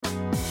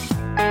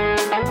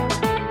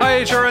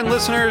HRN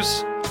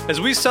listeners.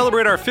 As we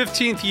celebrate our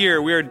 15th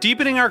year, we are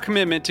deepening our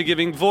commitment to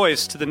giving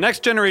voice to the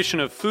next generation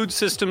of food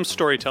systems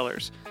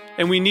storytellers,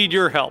 and we need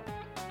your help.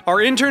 Our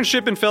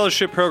internship and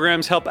fellowship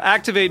programs help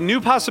activate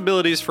new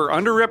possibilities for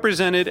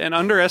underrepresented and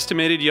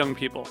underestimated young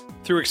people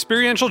through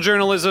experiential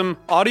journalism,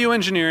 audio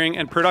engineering,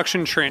 and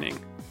production training.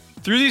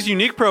 Through these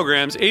unique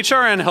programs,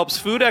 HRN helps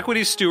food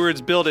equity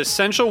stewards build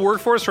essential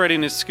workforce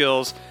readiness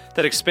skills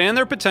that expand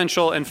their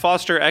potential and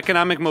foster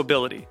economic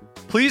mobility.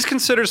 Please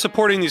consider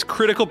supporting these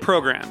critical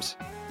programs.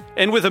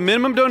 And with a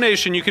minimum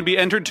donation, you can be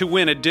entered to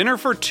win a dinner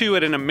for two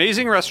at an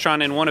amazing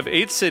restaurant in one of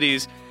 8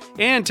 cities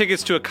and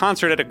tickets to a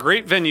concert at a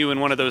great venue in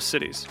one of those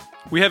cities.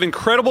 We have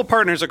incredible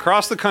partners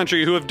across the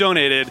country who have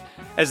donated,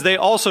 as they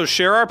also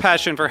share our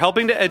passion for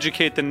helping to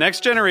educate the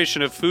next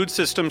generation of food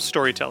systems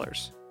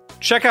storytellers.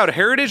 Check out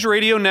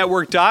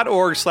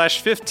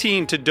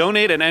heritageradionetwork.org/15 to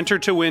donate and enter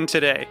to win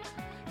today.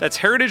 That's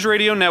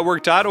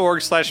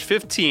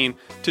heritageradionetwork.org/15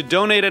 to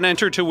donate and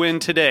enter to win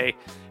today.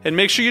 And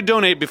make sure you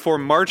donate before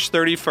March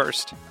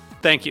 31st.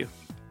 Thank you.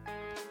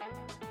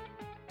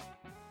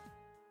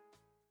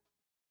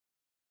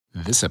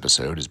 This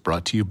episode is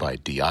brought to you by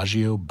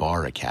Diageo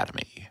Bar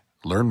Academy.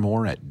 Learn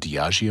more at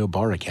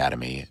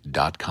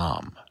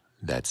diageobaracademy.com.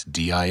 That's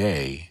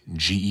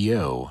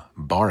DIAGEO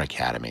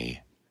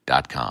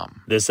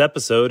baracademy.com. This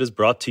episode is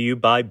brought to you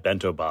by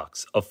Bento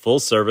Box, a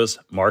full-service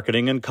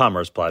marketing and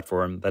commerce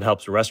platform that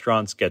helps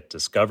restaurants get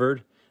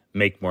discovered,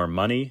 make more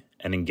money,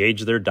 and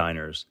engage their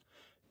diners.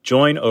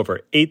 Join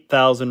over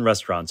 8,000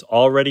 restaurants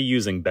already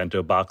using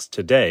Bento Box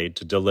today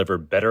to deliver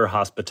better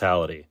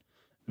hospitality.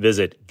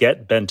 Visit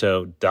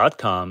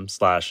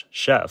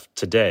getbento.com/chef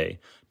today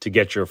to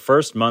get your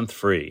first month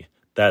free.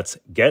 That's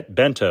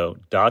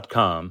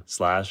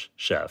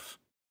getbento.com/chef.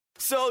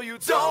 So you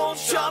don't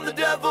shun the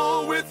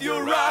devil with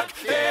your rock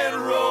and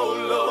roll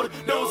load.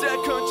 Knows that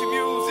country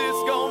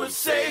music's gonna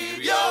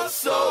save your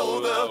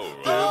soul. The devil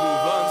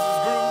runs his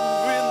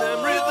groove in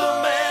them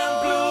rhythm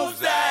and blues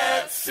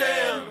that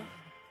Sam.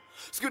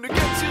 It's gonna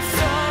get you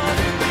son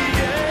in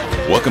the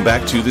end. Welcome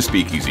back to The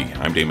Speakeasy.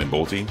 I'm Damon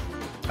Bolte.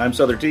 I'm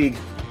Souther Teague.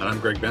 And I'm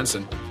Greg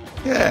Benson.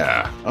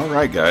 Yeah. All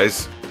right,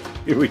 guys.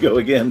 Here we go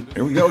again.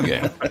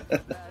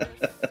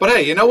 But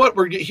hey, you know what?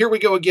 Here we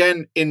go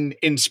again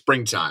in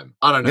springtime.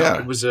 I don't know.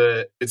 Yeah.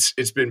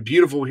 It's been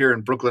beautiful here in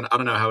Brooklyn. I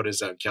don't know how it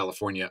is out in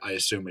California. I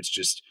assume it's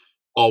just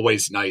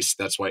always nice.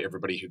 That's why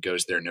everybody who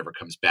goes there never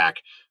comes back.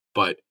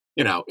 But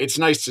you know, it's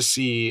nice to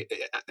see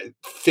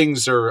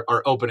things are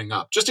opening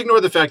up. Just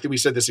ignore the fact that we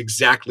said this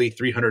exactly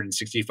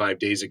 365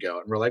 days ago,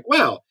 and we're like,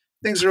 well,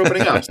 things are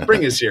opening up.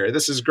 Spring is here.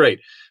 This is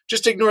great.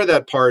 Just ignore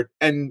that part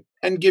and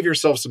give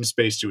yourself some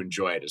space to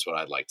enjoy it is what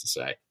I'd like to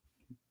say.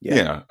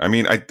 Yeah. I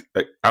mean, I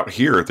out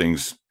here,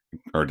 things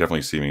are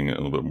definitely seeming a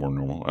little bit more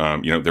normal.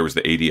 There was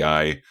the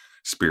ADI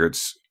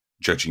Spirits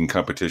judging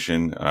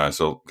competition.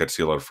 So got to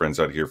see a lot of friends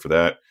out here for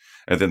that.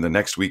 And then the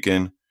next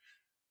weekend,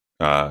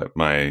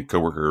 my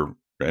coworker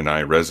and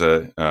I,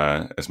 Reza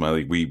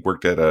Esmaili, we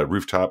worked at a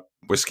rooftop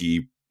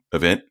whiskey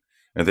event.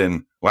 And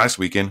then last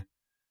weekend,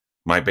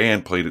 my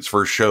band played its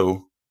first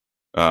show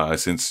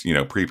since,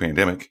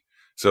 pre-pandemic.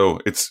 So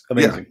it's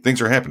amazing. Yeah,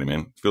 things are happening,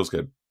 man. It feels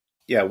good.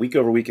 Yeah, week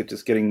over week, it's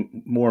just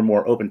getting more and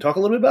more open. Talk a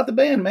little bit about the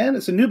band, man.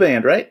 It's a new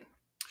band, right?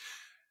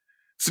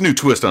 It's a new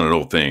twist on an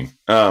old thing.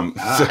 It's a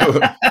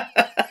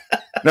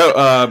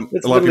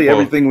lot of people,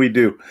 everything we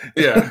do.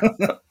 Yeah.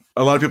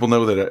 A lot of people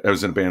know that I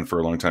was in a band for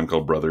a long time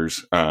called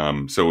Brothers.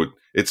 So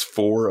it's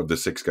 4 of the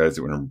 6 guys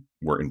that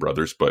were in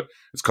Brothers, but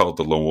it's called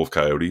the Lone Wolf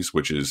Coyotes,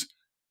 which is,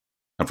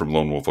 I'm from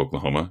Lone Wolf,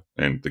 Oklahoma,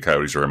 and the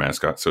Coyotes are our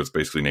mascot. So it's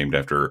basically named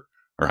after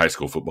our high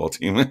school football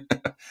team.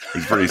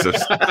 It's pretty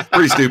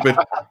stupid,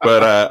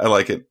 but I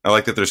like it. I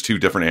like that there's 2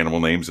 different animal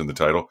names in the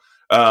title.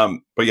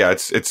 But yeah,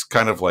 it's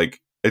kind of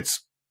like,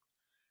 it's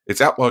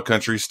outlaw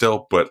country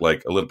still, but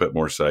like a little bit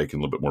more psych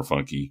and a little bit more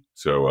funky.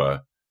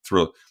 So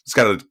it's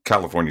got a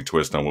California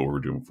twist on what we were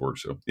doing before.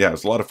 So yeah, it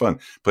was a lot of fun.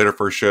 Played our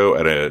first show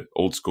at an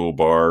old school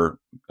bar,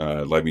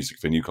 live music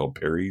venue called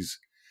Perry's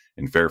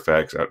in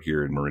Fairfax out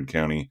here in Marin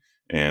County.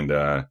 And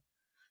it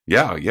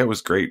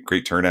was great.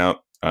 Great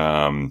turnout.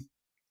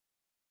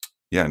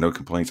 No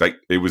complaints.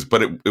 It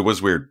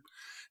was weird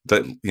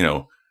that,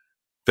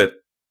 that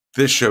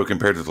this show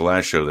compared to the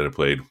last show that I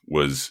played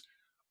was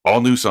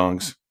all new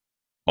songs,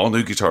 all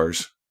new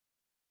guitars,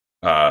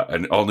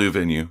 an all new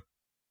venue,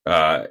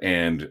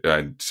 and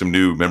some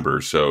new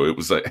members. So it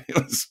was like, it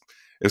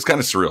was kind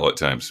of surreal at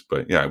times,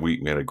 but yeah,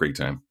 we had a great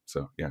time.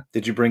 So yeah.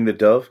 Did you bring the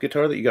Dove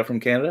guitar that you got from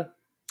Canada?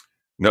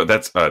 No,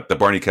 that's the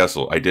Barney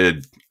Kessel. I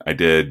did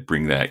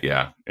bring that.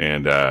 Yeah.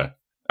 And,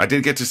 I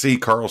did get to see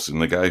Carlson,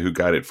 the guy who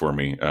got it for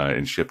me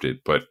and shipped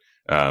it, but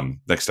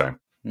next time.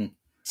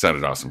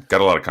 Sounded awesome.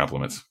 Got a lot of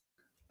compliments.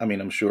 I mean,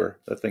 I'm sure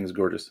that thing's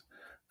gorgeous.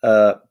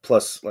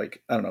 Plus,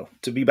 like, I don't know,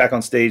 to be back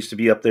on stage, to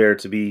be up there,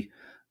 to be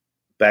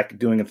back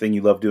doing a thing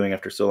you love doing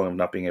after so long of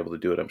not being able to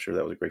do it, I'm sure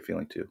that was a great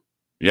feeling too.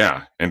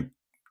 Yeah, and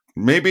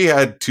maybe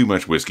had too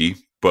much whiskey,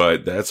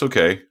 but that's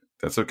okay.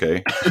 That's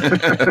okay.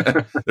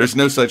 There's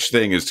no such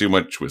thing as too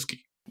much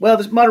whiskey. Well,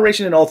 there's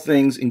moderation in all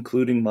things,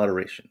 including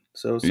moderation.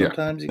 So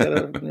sometimes you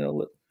gotta,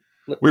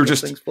 let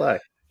things fly.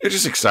 You're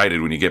just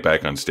excited when you get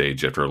back on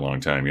stage after a long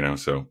time,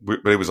 So, but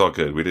it was all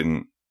good. We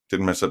didn't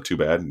mess up too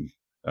bad, and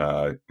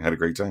had a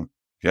great time.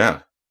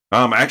 Yeah.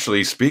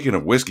 Actually, speaking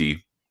of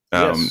whiskey,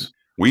 Yes.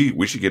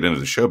 we should get into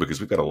the show because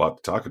we've got a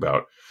lot to talk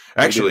about.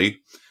 Actually,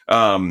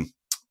 one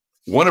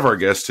of our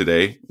guests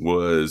today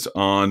was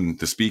on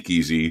the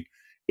Speakeasy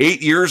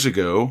 8 years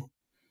ago,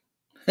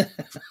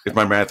 if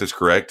my math is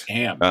correct.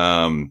 Damn.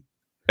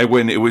 And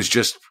when it was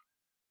just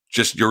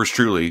yours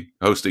truly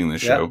hosting the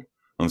show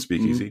on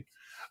Speakeasy.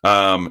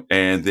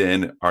 And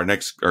then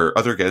our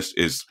other guest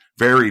is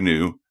very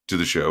new to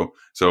the show,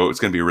 so it's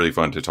going to be really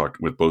fun to talk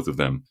with both of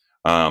them.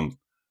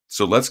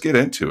 So let's get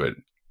into it.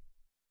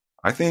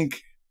 I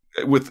think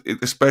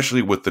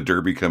especially with the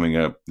Derby coming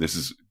up, this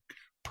is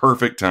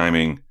perfect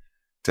timing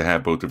to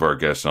have both of our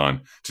guests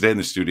on. Today in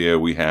the studio,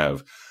 we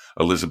have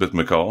Elizabeth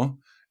McCall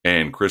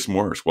and Chris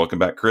Morris. Welcome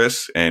back,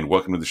 Chris, and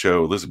welcome to the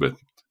show, Elizabeth.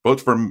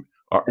 Both from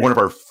one of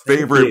our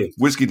favorite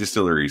whiskey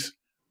distilleries,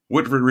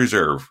 Woodford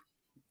Reserve.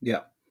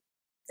 Yeah.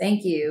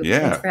 Thank you.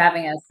 Yeah. Thanks for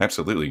having us.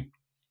 Absolutely.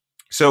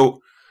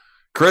 So,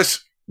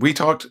 Chris, we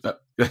talked,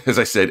 as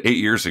I said, 8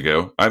 years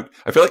ago. I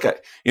feel like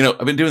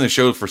I've been doing the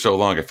show for so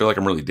long. I feel like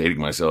I'm really dating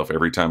myself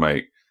every time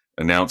I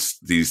announce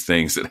these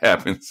things that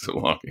happened so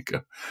long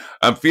ago.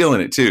 I'm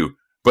feeling it too.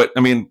 But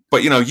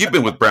you've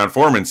been with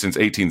Brown-Forman since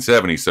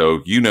 1870,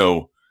 so you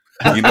know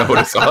what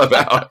it's all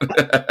about.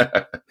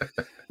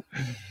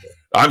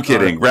 I'm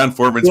kidding.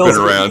 Brown-Forman's been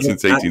around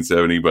since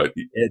 1870, but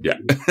yeah.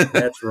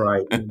 That's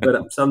right.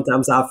 But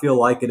sometimes I feel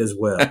like it as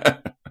well.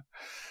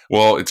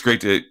 Well, it's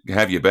great to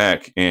have you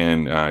back,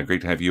 and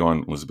great to have you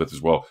on, Elizabeth,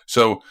 as well.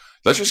 So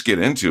let's just get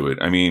into it.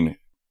 I mean,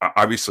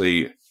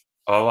 obviously,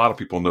 a lot of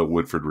people know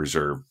Woodford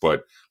Reserve,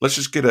 but let's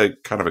just get a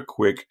kind of a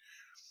quick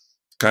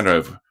kind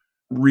of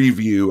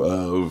review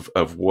of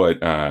what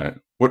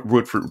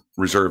Woodford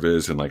Reserve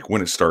is, and like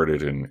when it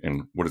started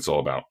and what it's all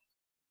about.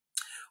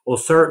 Well,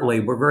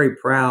 certainly, we're very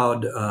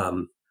proud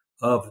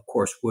of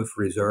course, Woodford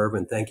Reserve,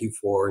 and thank you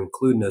for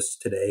including us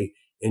today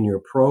in your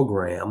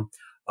program.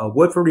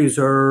 Woodford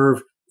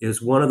Reserve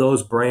is one of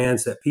those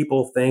brands that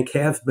people think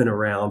have been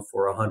around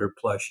for 100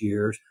 plus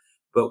years,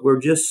 but we're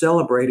just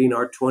celebrating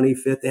our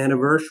 25th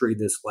anniversary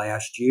this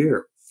last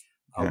year.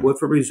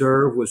 Woodford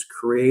Reserve was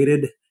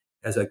created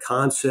as a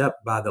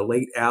concept by the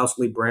late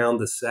Owsley Brown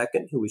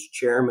II, who was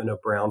chairman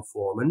of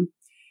Brown-Forman,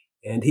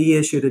 and he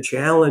issued a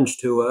challenge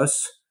to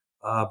us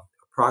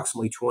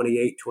approximately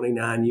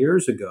 29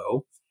 years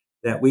ago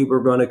that we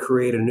were going to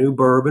create a new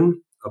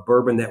bourbon, a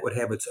bourbon that would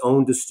have its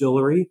own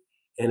distillery,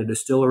 and a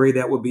distillery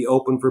that would be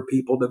open for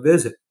people to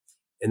visit.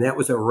 And that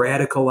was a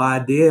radical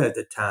idea at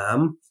the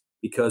time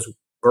because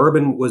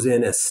bourbon was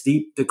in a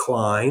steep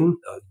decline,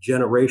 a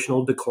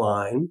generational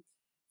decline.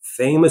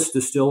 Famous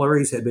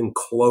distilleries had been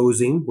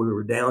closing. We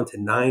were down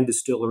to 9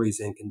 distilleries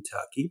in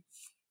Kentucky.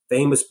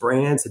 Famous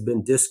brands had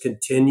been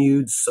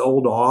discontinued,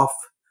 sold off,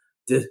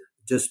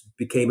 just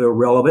became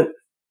irrelevant.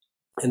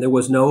 And there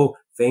was no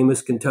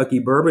famous Kentucky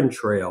Bourbon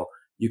Trail.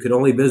 You could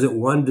only visit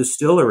one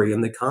distillery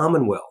in the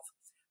Commonwealth.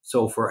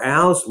 So for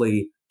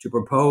Owsley to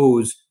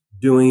propose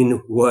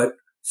doing what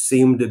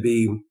seemed to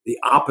be the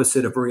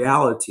opposite of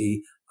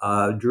reality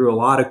drew a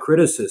lot of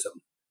criticism.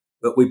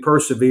 But we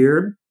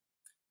persevered.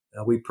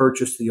 We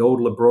purchased the old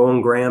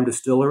LeBron Graham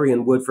Distillery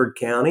in Woodford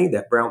County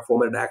that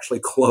Brown-Forman had actually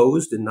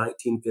closed in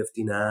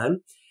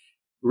 1959.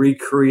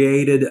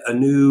 Recreated a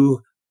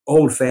new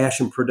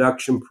old-fashioned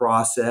production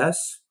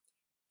process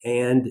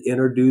and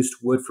introduced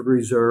Woodford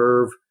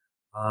Reserve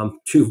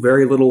to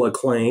very little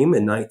acclaim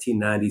in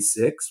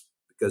 1996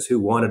 because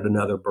who wanted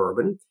another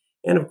bourbon?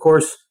 And of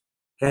course,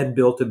 had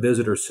built a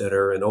visitor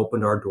center and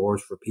opened our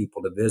doors for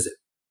people to visit.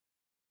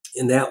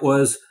 And that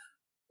was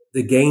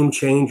the game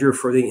changer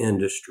for the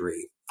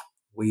industry.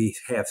 We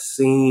have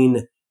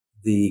seen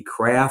the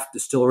craft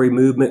distillery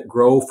movement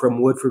grow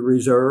from Woodford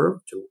Reserve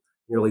to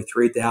nearly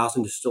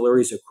 3,000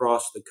 distilleries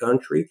across the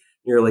country,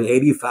 nearly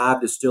 85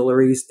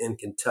 distilleries in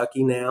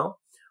Kentucky now.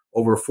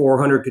 Over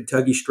 400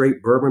 Kentucky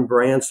straight bourbon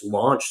brands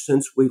launched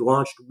since we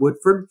launched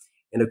Woodford.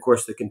 And of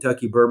course, the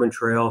Kentucky Bourbon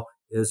Trail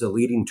is a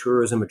leading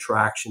tourism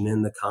attraction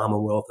in the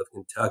Commonwealth of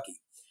Kentucky.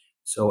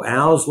 So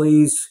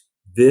Owsley's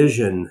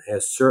vision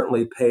has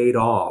certainly paid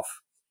off.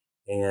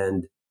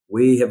 And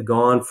we have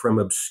gone from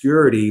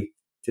obscurity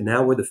to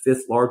now we're the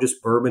 5th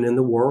largest bourbon in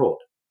the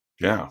world.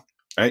 Yeah.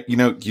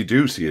 You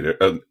do see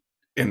it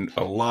in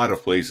a lot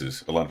of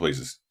places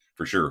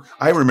for sure.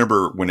 I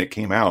remember when it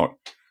came out,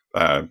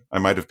 I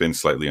might have been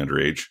slightly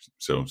underage,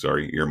 so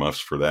sorry, earmuffs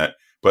for that.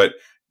 But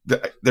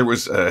there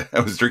was, I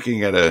was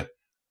drinking at a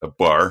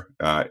bar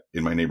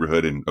in my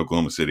neighborhood in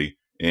Oklahoma City,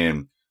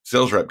 and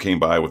sales rep came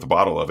by with a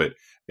bottle of it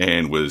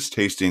and was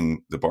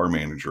tasting the bar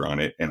manager on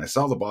it. And I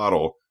saw the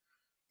bottle,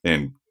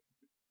 and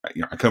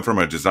I come from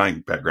a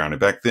design background, and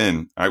back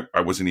then I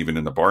wasn't even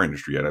in the bar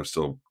industry yet. I was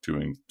still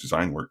doing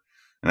design work,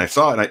 and I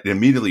saw it, and it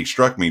immediately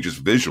struck me just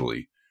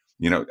visually.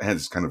 It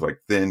has kind of like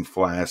thin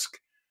flask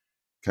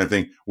kind of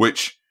thing,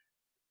 which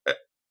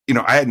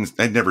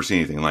I'd never seen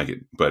anything like it,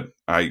 but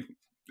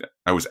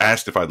I was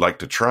asked if I'd like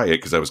to try it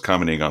because I was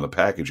commenting on the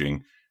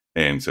packaging.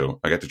 And so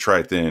I got to try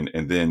it then.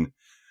 And then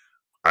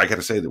I got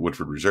to say that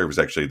Woodford Reserve is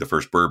actually the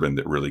first bourbon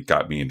that really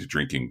got me into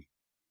drinking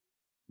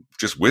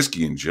just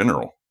whiskey in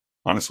general,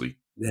 honestly.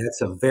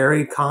 That's a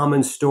very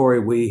common story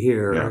we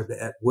hear,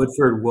 that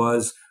Woodford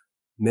was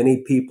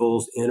many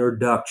people's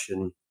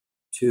introduction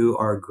to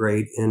our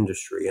great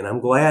industry. And I'm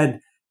glad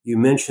you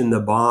mentioned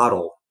the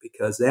bottle,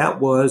 because that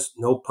was,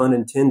 no pun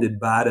intended,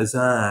 by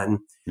design.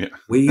 Yeah.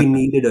 We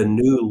needed a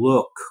new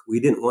look. We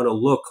didn't want to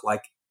look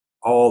like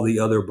all the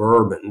other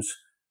bourbons,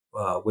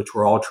 which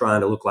were all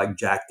trying to look like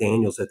Jack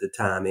Daniels at the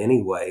time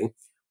anyway.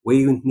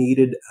 We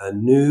needed a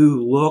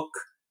new look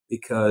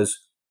because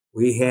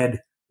we had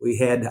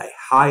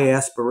high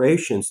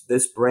aspirations.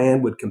 This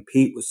brand would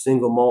compete with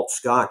single malt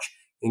Scotch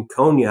and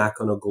cognac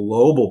on a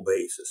global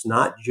basis,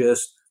 not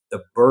just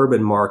the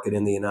bourbon market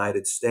in the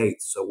United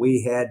States. So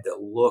we had to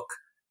look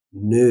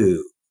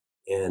new.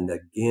 And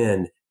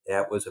again,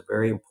 that was a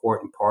very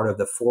important part of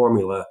the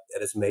formula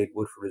that has made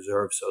Woodford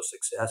Reserve so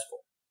successful.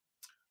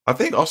 I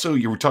think also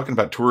you were talking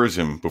about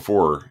tourism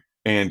before.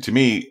 And to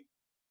me,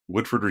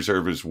 Woodford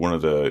Reserve is one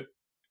of the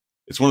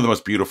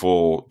most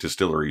beautiful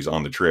distilleries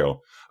on the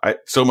trail.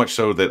 So much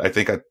so that I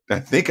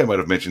think I might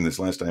have mentioned this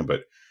last time,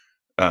 but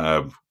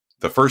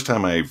the first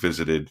time I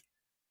visited,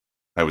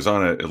 I was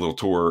on a little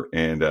tour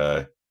and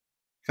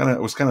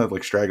was kind of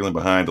like straggling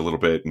behind a little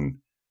bit, and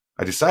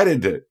I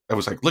decided I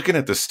was like looking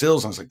at the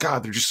stills, and I was like,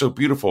 God, they're just so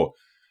beautiful.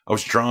 I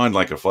was drawn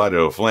like a fly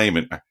to a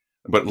flame,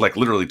 but like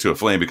literally to a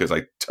flame because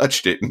I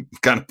touched it and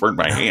kind of burned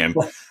my hand.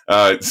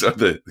 So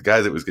the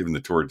guy that was giving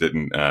the tour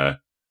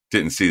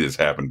didn't see this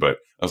happen, but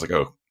I was like,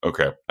 oh,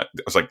 okay. I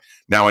was like,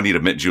 now I need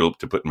a mint julep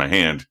to put in my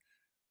hand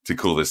to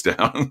cool this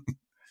down.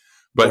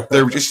 But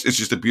it's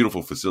just a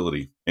beautiful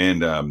facility.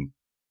 And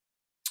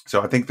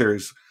so I think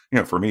there's,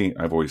 for me,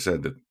 I've always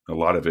said that a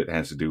lot of it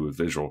has to do with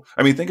visual.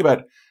 I mean,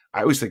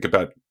 I always think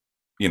about,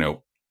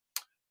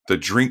 the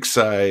drink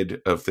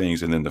side of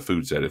things and then the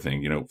food side of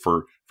things.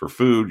 For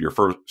food, your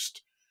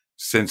first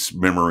sense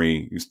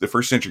memory, the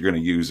first sense you're going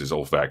to use is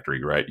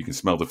olfactory, right? You can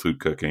smell the food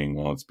cooking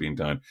while it's being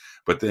done.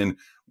 But then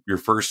your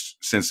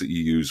first sense that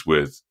you use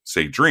with,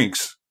 say,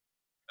 drinks,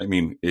 I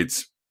mean,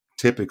 it's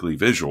typically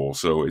visual.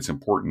 So it's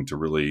important to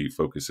really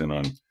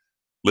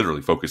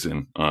literally focus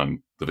in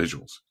on the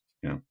visuals,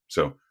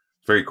 So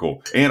very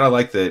cool. And I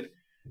like that,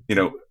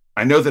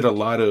 I know that a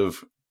lot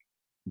of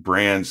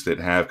brands that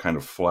have kind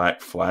of flat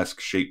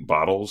flask shaped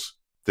bottles,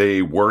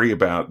 they worry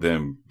about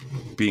them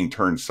being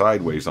turned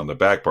sideways on the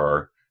back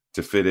bar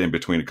to fit in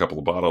between a couple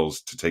of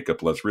bottles to take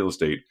up less real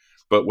estate.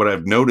 But what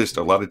I've noticed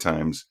a lot of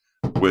times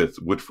with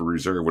Woodford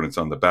Reserve, when it's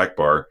on the back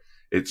bar,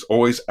 it's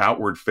always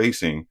outward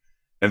facing.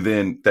 And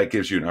then that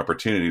gives you an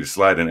opportunity to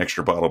slide an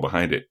extra bottle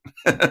behind it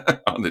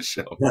on the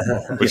shelf,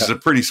 which is a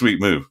pretty sweet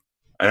move.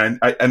 And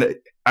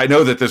I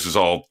know that this is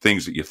all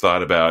things that you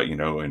thought about,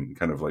 and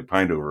kind of like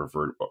pined over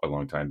for a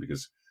long time,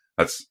 because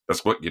that's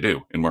what you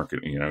do in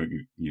marketing.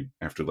 You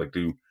have to like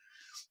do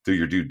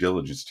your due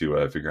diligence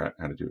to figure out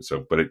how to do it.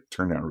 So, but it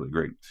turned out really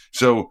great.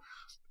 So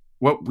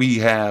what we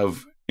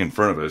have in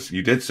front of us,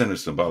 you did send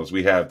us some bottles.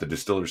 We have the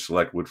Distiller's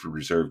Select Woodford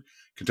Reserve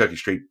Kentucky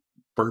Straight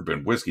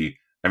Bourbon Whiskey.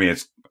 I mean,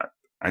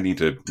 I need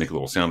to make a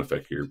little sound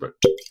effect here, but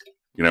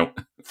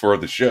for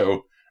the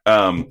show,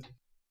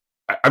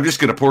 I'm just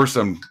going to pour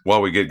some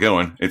while we get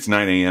going. It's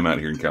 9 a.m. out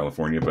here in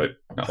California, but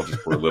I'll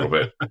just pour a little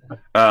bit.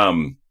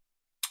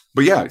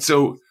 But yeah,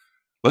 so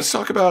let's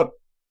talk about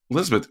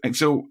Elizabeth. And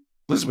so,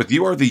 Elizabeth,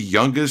 you are the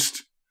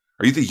youngest.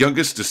 Are you the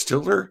youngest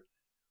distiller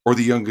or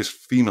the youngest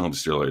female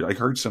distiller? I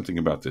heard something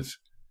about this.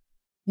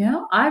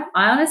 I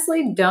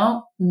honestly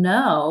don't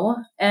know.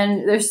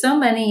 And there's so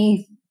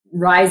many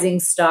rising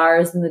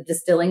stars in the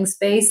distilling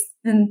space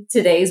in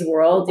today's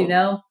world,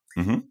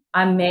 Mm-hmm.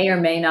 I may or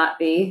may not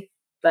be,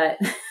 but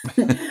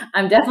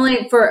I'm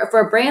definitely for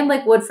a brand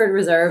like Woodford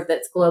Reserve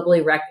that's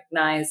globally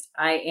recognized.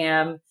 I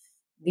am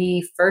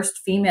the first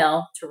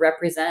female to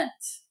represent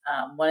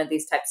one of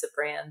these types of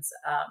brands,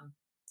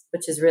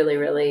 which is really,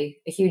 really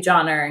a huge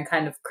honor and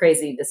kind of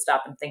crazy to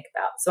stop and think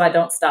about. So I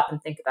don't stop and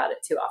think about it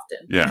too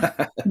often.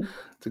 Yeah,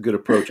 it's a good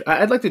approach.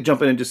 I'd like to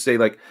jump in and just say,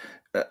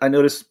 I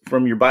noticed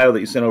from your bio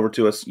that you sent over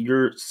to us,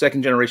 you're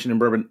second generation in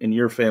bourbon in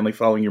your family,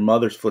 following your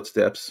mother's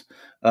footsteps.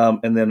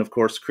 And then, of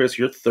course, Chris,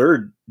 you're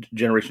third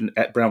generation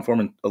at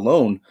Brown-Forman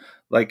alone.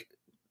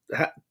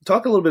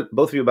 Talk a little bit,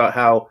 both of you, about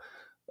how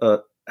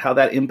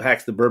that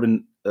impacts the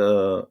bourbon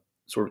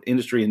sort of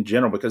industry in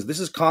general, because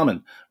this is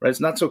common, right? It's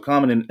not so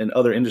common in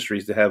other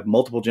industries to have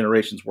multiple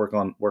generations work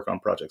on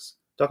projects.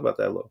 Talk about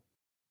that a little.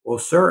 Well,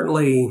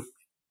 certainly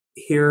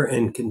here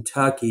in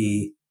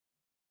Kentucky,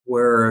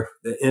 where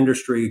the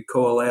industry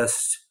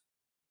coalesced,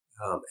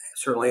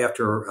 certainly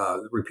after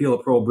the repeal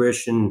of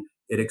Prohibition,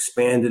 it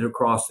expanded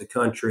across the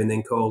country and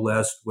then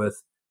coalesced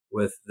with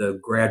the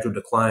gradual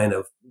decline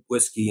of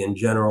whiskey in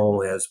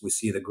general, as we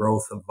see the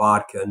growth of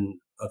vodka and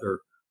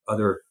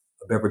other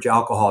beverage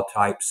alcohol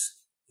types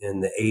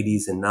in the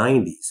 80s and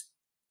 90s.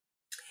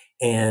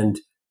 And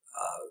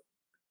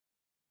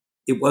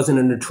it wasn't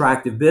an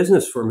attractive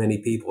business for many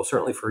people,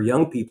 certainly for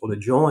young people, to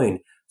join.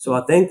 So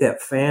I think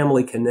that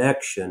family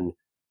connection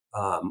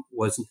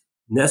was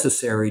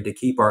necessary to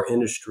keep our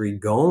industry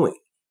going,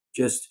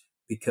 just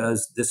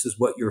because this is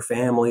what your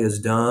family has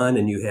done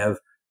and you have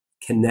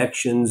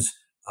connections.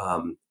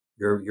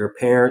 Your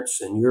parents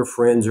and your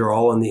friends are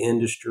all in the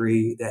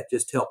industry that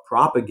just help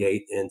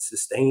propagate and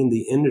sustain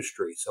the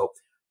industry. So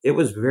it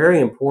was very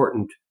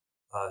important,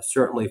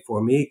 certainly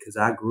for me, because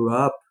I grew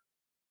up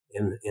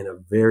in a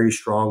very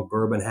strong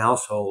bourbon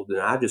household,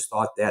 and I just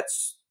thought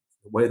that's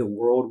the way the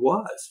world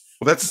was.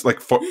 Well, that's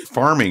like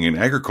farming and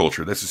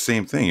agriculture. That's the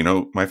same thing. You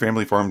know, my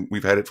family farm,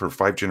 we've had it for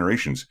 5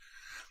 generations.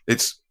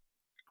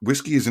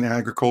 Whiskey is an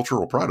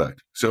agricultural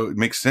product. So it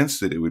makes sense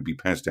that it would be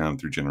passed down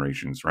through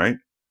generations, right?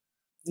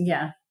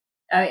 Yeah.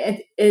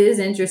 It is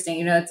interesting.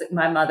 You know, it's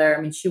my mother.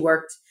 I mean, she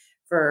worked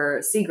for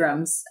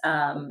Seagram's,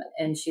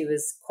 and she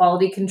was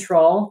quality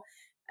control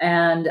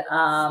and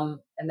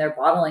their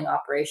bottling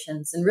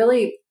operations. And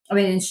really, I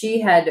mean, and she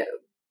had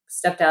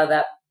stepped out of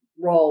that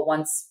role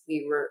once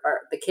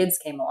the kids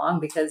came along,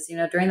 because, you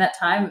know, during that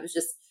time, it was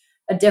just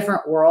a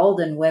different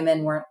world and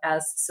women weren't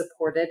as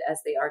supported as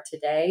they are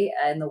today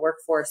in the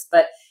workforce.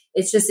 But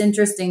it's just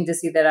interesting to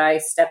see that I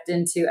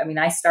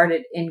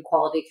started in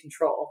quality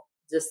control,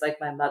 just like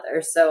my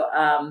mother. So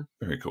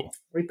very cool.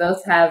 We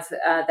both have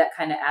that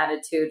kind of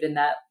attitude and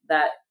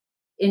that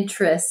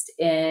interest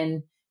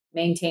in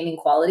maintaining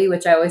quality,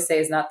 which I always say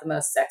is not the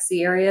most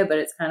sexy area, but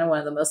it's kind of one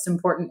of the most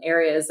important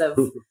areas of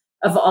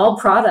all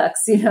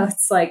products. You know,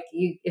 it's like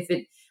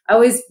I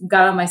always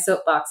got on my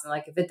soapbox and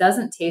like, if it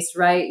doesn't taste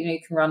right, you know,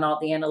 you can run all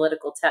the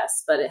analytical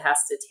tests, but it has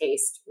to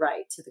taste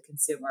right to the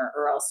consumer,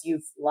 or else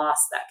you've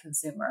lost that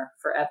consumer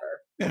forever.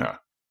 Yeah.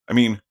 I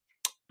mean,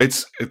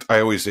 I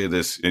always say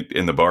this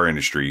in the bar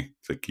industry,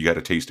 it's like, you got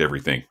to taste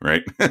everything,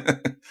 right?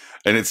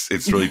 And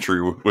it's really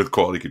true with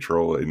quality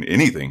control in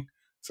anything.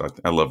 So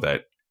I love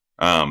that.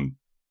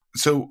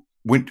 So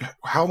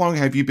how long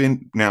have you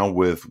been now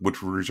with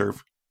Woodford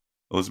Reserve,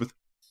 Elizabeth?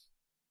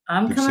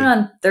 I'm coming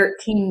on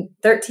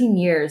 13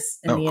 years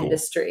in the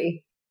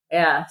industry.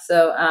 Yeah.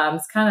 So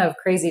it's kind of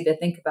crazy to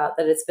think about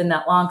that it's been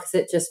that long, because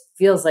it just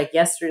feels like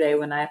yesterday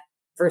when I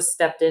first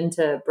stepped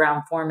into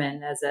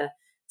Brown-Forman as a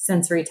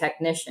sensory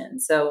technician.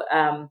 So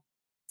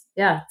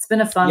it's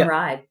been a fun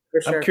ride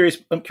for sure.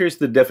 I'm curious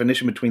the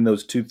definition between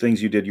those two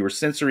things you did. You were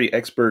sensory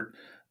expert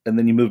and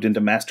then you moved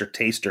into master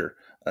taster.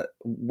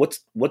 What's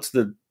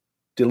the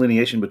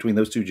delineation between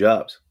those two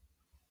jobs?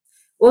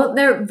 Well,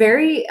 they're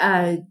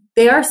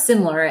they are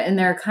similar, and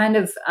they're kind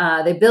of,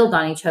 they build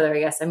on each other, I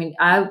guess. I mean,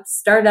 I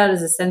started out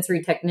as a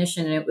sensory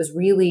technician, and it was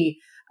really,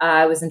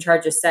 I was in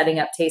charge of setting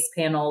up taste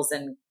panels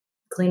and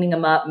cleaning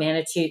them up,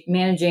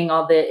 managing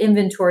all the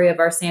inventory of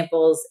our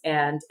samples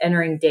and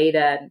entering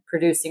data and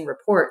producing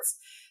reports.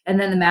 And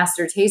then the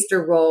master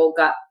taster role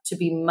got to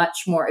be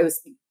much more, it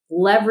was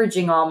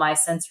leveraging all my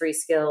sensory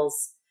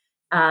skills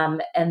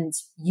and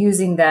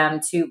using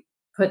them to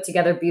put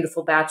together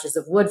beautiful batches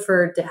of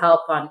Woodford to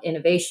help on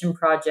innovation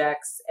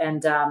projects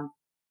and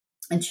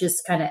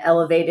just kind of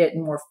elevate it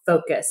and more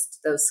focused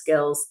those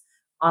skills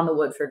on the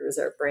Woodford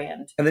Reserve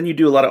brand. And then you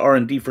do a lot of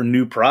R&D for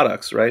new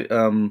products, right?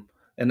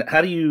 And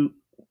how do you,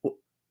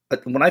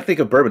 when I think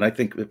of bourbon, I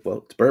think,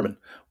 well, it's bourbon.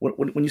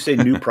 When you say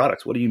new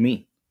products, what do you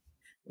mean?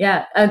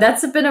 Yeah,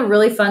 that's been a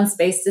really fun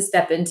space to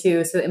step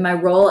into. So in my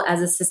role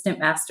as assistant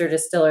master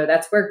distiller,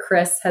 that's where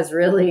Chris has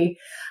really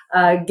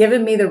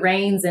given me the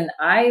reins, and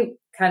I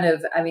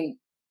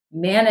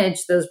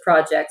manage those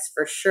projects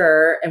for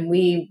sure. And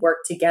we work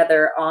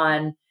together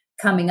on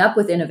coming up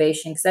with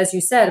innovation. Because as you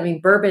said, I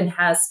mean, bourbon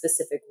has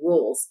specific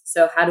rules.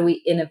 So how do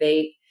we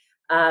innovate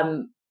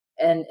and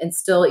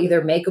still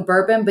either make a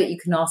bourbon, but you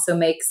can also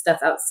make stuff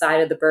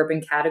outside of the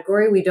bourbon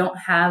category. We don't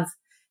have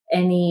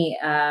any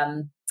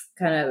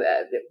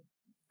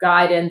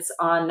guidance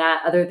on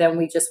that, other than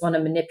we just want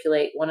to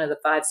manipulate one of the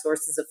 5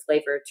 sources of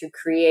flavor to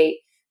create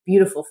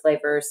beautiful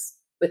flavors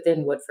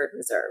within Woodford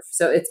Reserve.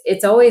 So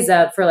it's always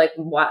for like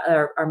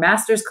our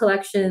master's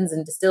collections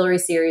and distillery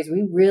series,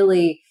 we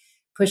really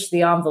push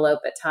the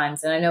envelope at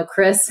times. And I know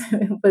Chris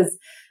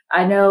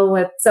I know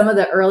with some of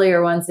the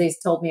earlier ones he's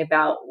told me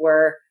about,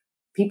 where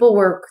people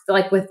were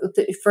like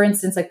for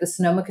instance, like the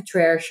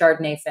Sonoma-Cutrer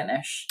Chardonnay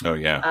finish. Oh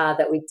yeah.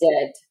 That we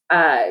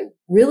did.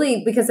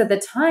 Really, because at the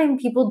time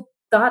people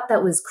thought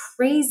that was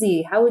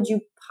crazy. How would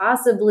you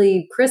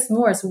possibly, Chris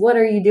Morris, what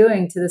are you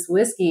doing to this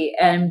whiskey?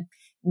 And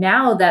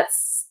now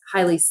that's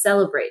highly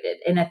celebrated.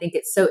 And I think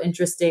it's so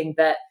interesting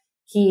that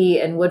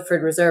he and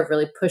Woodford Reserve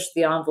really pushed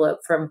the envelope.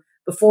 From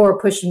before,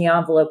 pushing the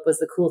envelope was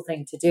the cool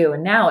thing to do.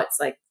 And now it's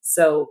like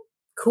so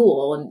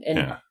cool,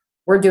 and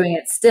we're doing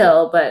it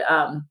still. But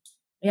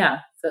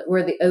so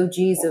we're the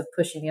OGs of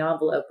pushing the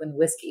envelope in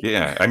whiskey.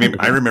 Yeah. I mean,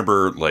 I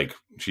remember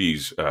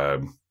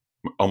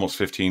almost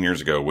 15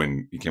 years ago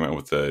when he came out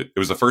with it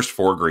was the first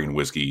 4-grain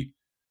whiskey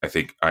I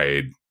think I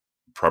had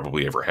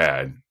probably ever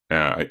had.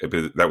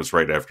 That was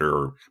right after,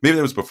 or maybe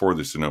that was before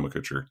the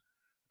Sonoma-Cutrer.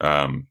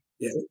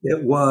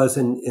 It was,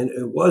 and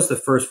it was the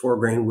first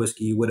 4-grain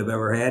whiskey you would have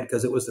ever had,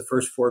 because it was the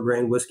first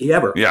 4-grain whiskey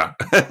ever. Yeah.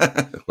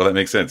 Well, that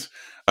makes sense.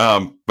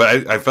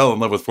 But I fell in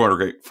love with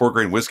four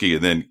grain whiskey,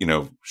 and then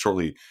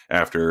shortly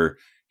after,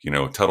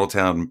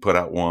 Tuttletown put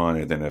out one,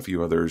 and then a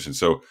few others, and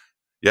so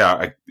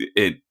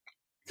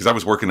because I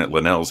was working at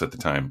Linnell's at the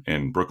time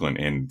in Brooklyn,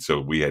 and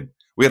so we had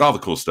all the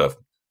cool stuff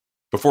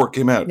before it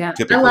came out. Yeah,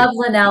 typically. I love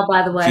Linnell,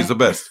 by the way. She's the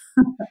best.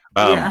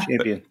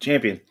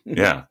 Champion.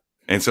 Yeah,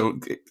 and so,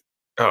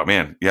 oh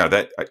man,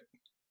 yeah,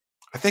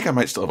 I think I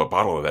might still have a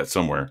bottle of that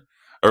somewhere,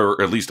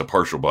 or at least a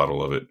partial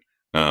bottle of it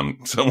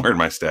somewhere in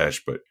my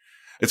stash. But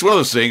it's one of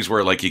those things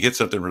where like you get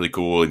something really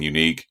cool and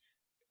unique,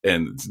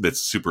 and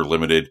that's super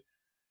limited.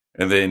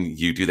 And then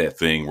you do that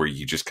thing where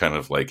you just kind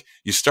of like,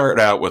 you start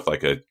out with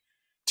like a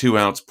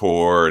 2-ounce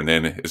pour, and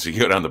then as you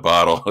go down the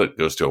bottle, it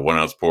goes to a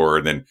 1-ounce pour.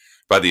 And then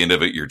by the end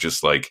of it, you're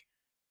just like,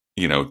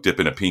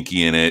 dipping a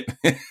pinky in it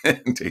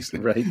and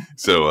tasting it. Right.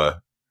 So,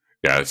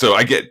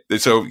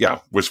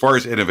 as far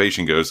as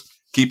innovation goes,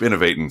 keep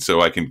innovating so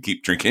I can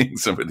keep drinking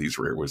some of these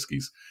rare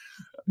whiskeys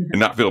and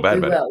not feel bad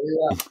about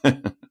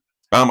it.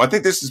 I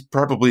think this is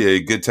probably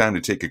a good time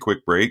to take a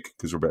quick break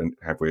because we're about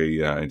halfway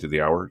into the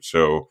hour.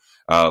 So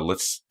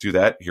let's do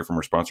that, hear from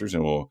our sponsors,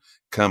 and we'll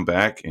come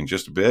back in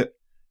just a bit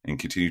and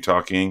continue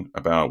talking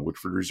about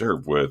Woodford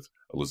Reserve with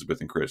Elizabeth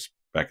and Chris.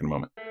 Back in a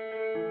moment.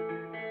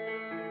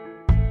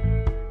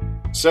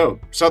 So,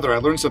 Souther, I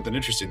learned something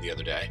interesting the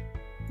other day.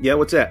 Yeah,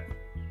 what's that?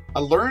 I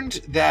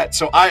learned that,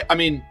 so I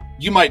mean,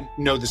 you might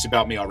know this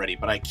about me already,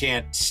 but I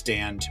can't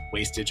stand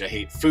wastage. I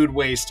hate food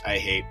waste. I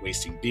hate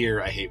wasting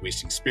beer. I hate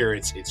wasting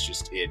spirits. It's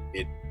just,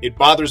 it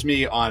bothers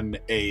me on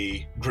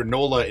a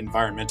granola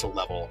environmental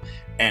level.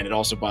 And it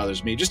also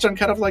bothers me just on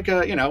kind of like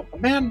a,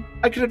 man,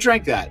 I could have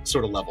drank that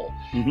sort of level.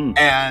 Mm-hmm.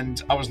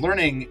 And I was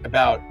learning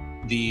about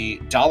the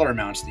dollar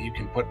amounts that you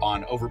can put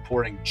on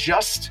overpouring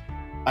just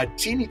a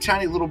teeny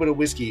tiny little bit of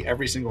whiskey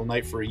every single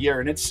night for a year.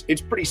 And it's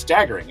pretty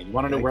staggering. And you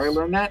want to know where I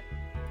learned that?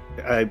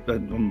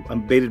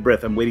 I'm bated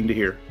breath. I'm waiting to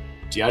hear.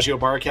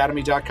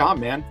 DiageoBarAcademy.com,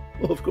 man.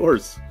 Well, of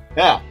course.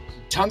 Yeah.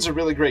 Tons of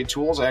really great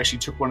tools. I actually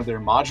took one of their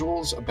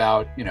modules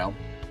about, the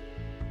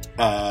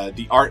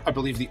art of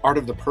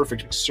the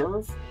perfect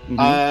serve.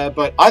 Mm-hmm.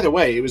 But either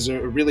way, it was a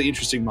really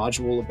interesting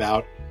module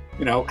about,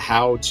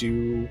 how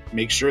to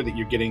make sure that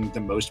you're getting the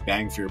most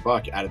bang for your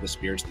buck out of the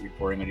spirits that you're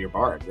pouring into your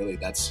bar. And really,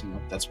 that's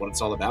what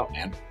it's all about,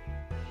 man.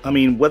 I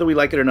mean, whether we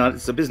like it or not,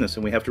 it's a business,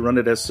 and we have to run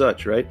it as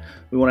such, right?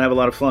 We want to have a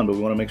lot of fun, but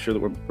we want to make sure that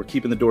we're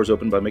keeping the doors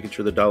open by making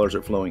sure the dollars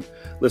are flowing.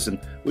 Listen,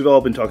 we've all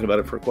been talking about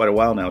it for quite a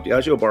while now.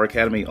 Diageo Bar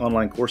Academy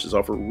online courses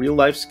offer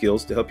real-life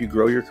skills to help you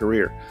grow your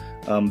career.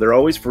 They're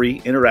always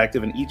free,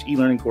 interactive, and each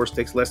e-learning course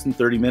takes less than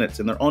 30 minutes,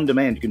 and they're on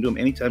demand. You can do them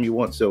anytime you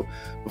want, so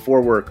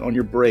before work, on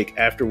your break,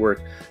 after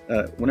work,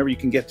 whenever you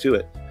can get to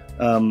it.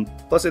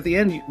 Plus, at the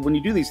end, when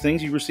you do these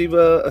things, you receive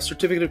a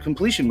certificate of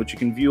completion, which you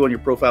can view on your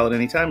profile at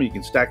any time, and you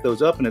can stack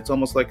those up, and it's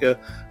almost like an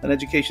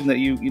education that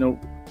you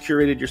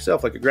curated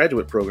yourself, like a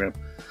graduate program.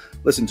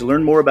 Listen, to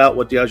learn more about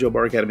what Diageo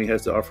Bar Academy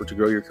has to offer to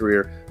grow your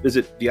career,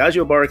 visit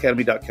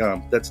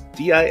DiageoBarAcademy.com. That's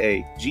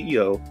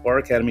DIAGEO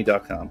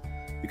BarAcademy.com.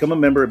 Become a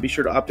member and be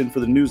sure to opt in for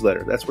the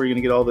newsletter. That's where you're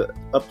going to get all the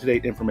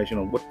up-to-date information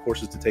on what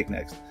courses to take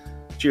next.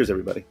 Cheers,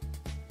 everybody.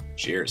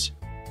 Cheers.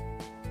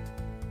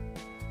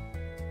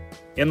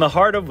 In the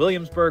heart of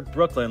Williamsburg,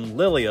 Brooklyn,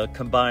 Lilia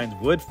combines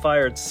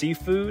wood-fired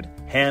seafood,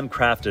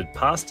 handcrafted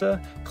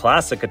pasta,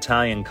 classic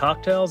Italian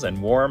cocktails,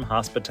 and warm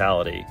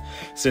hospitality.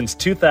 Since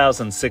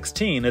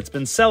 2016, it's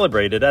been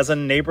celebrated as a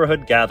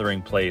neighborhood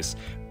gathering place,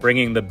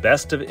 bringing the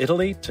best of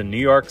Italy to New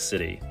York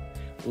City.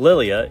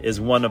 Lilia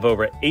is one of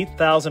over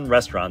 8,000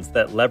 restaurants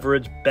that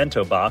leverage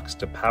Bento Box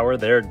to power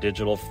their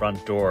digital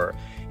front door,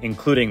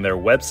 including their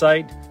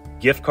website,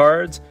 gift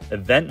cards,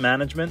 event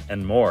management,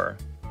 and more.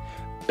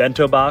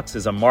 Bento Box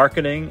is a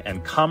marketing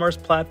and commerce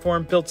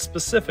platform built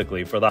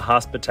specifically for the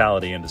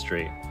hospitality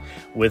industry.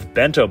 With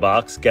Bento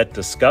Box, get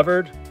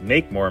discovered,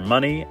 make more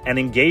money, and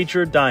engage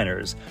your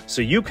diners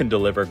so you can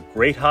deliver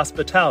great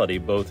hospitality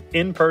both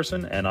in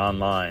person and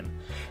online.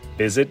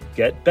 Visit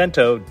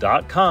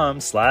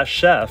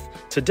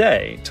getbento.com/chef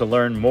today to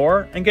learn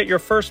more and get your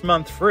first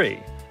month free.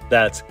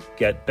 That's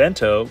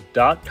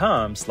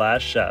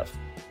getbento.com/chef.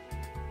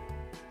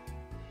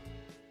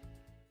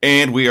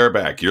 And we are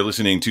back. You're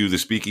listening to the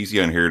Speakeasy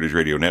on Heritage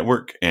Radio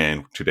Network.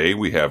 And today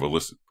we have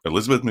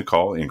Elizabeth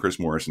McCall and Chris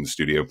Morris in the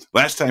studio.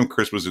 Last time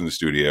Chris was in the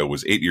studio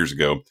was 8 years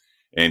ago.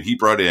 And he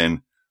brought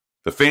in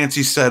the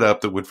fancy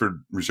setup that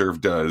Woodford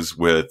Reserve does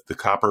with the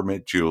copper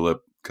mint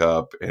julep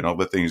cup and all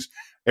the things.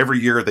 Every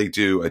year they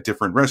do a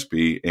different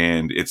recipe,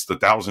 and it's the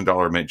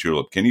 $1,000 mint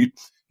julep. Can you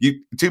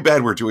too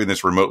bad we're doing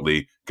this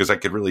remotely because I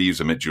could really use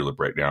a mint julep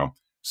right now.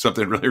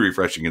 Something really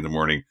refreshing in the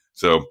morning.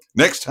 So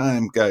next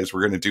time, guys,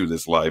 we're going to do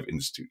this live in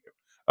the studio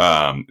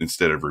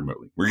instead of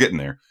remotely. We're getting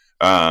there.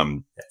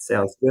 That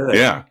sounds good.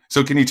 Yeah.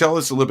 So can you tell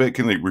us a little bit?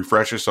 Can you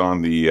refresh us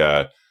on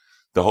the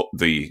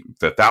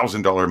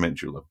 $1,000 mint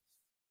julep?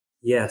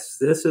 Yes,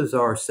 this is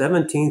our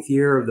 17th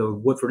year of the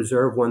Woodford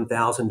Reserve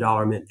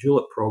 $1,000 mint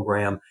julep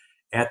program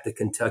at the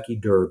Kentucky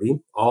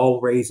Derby,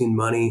 all raising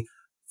money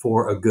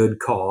for a good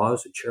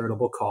cause, a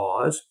charitable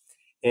cause.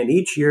 And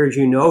each year, as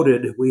you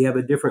noted, we have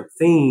a different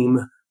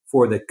theme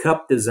for the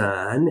cup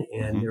design,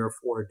 and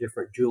therefore a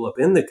different julep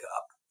in the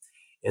cup.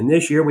 And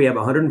this year we have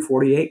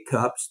 148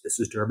 cups. This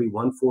is Derby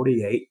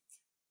 148.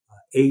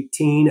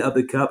 18 of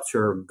the cups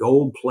are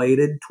gold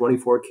plated,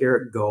 24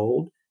 karat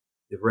gold.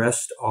 The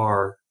rest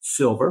are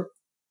silver.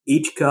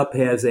 Each cup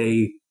has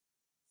a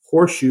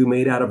horseshoe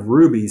made out of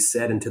rubies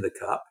set into the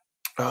cup.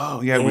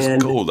 Oh, yeah, it was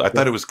gold. I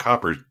thought it was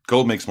copper.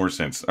 Gold makes more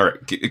sense. All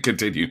right,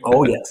 continue.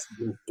 Oh, yes.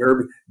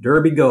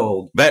 Derby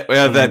gold.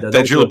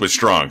 That julep was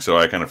strong, so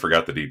I kind of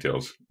forgot the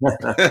details.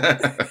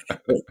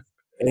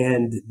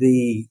 And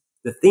the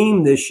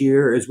theme this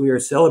year is we are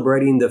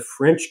celebrating the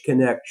French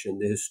connection,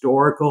 the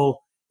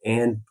historical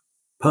and,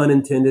 pun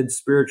intended,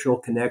 spiritual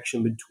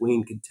connection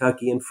between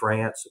Kentucky and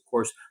France. Of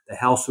course, the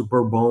House of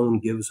Bourbon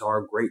gives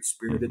our great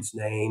spirit its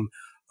name.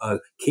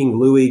 King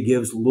Louis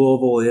gives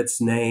Louisville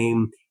its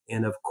name.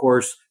 And of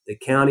course, the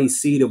county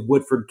seat of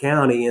Woodford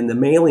County and the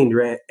mailing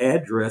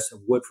address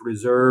of Woodford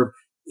Reserve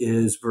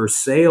is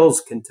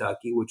Versailles,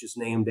 Kentucky, which is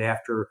named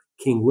after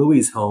King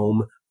Louis's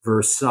home,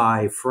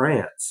 Versailles,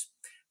 France.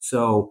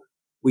 So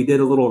we did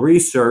a little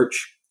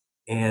research,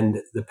 and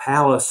the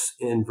palace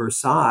in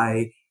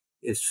Versailles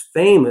is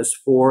famous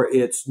for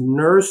its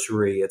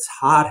nursery, its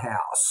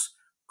hothouse,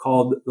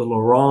 called the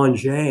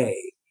L'Oranger.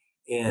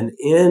 And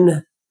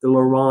in the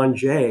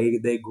L'Oranger,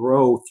 they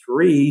grow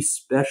 3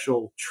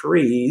 special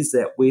trees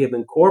that we have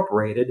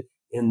incorporated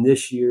in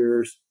this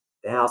year's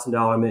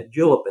 $1,000 mint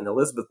julep. And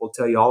Elizabeth will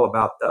tell you all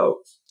about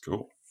those.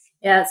 Cool.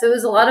 Yeah, so it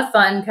was a lot of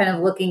fun kind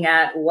of looking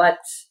at what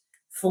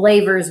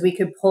flavors we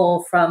could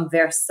pull from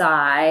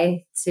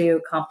Versailles to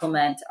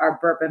complement our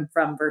bourbon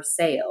from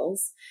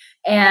Versailles.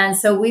 And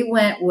so we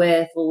went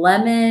with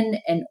lemon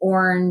and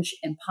orange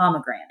and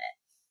pomegranate.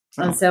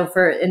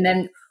 And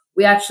then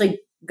we actually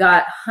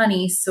got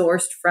honey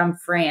sourced from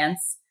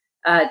France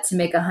to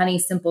make a honey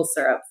simple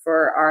syrup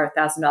for our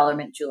 $1,000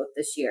 mint julep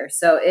this year.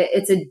 So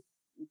it's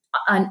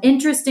an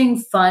interesting,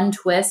 fun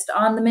twist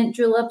on the mint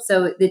julep.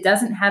 So it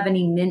doesn't have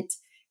any mint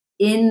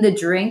in the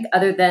drink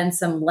other than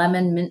some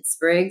lemon mint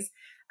sprigs.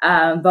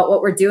 But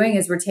what we're doing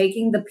is we're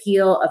taking the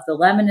peel of the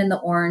lemon and the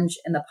orange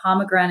and the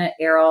pomegranate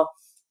aril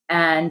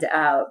and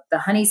the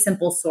honey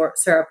simple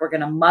syrup. We're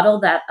going to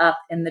muddle that up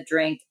in the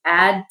drink,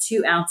 add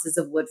 2 ounces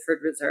of Woodford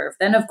Reserve.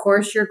 Then, of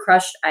course, your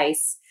crushed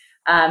ice,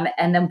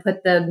 and then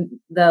put the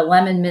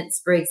lemon mint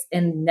sprigs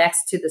in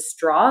next to the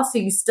straw. So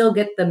you still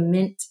get the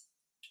mint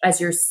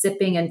as you're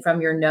sipping and from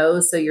your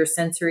nose. So your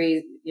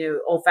sensory,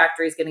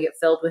 olfactory is going to get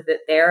filled with it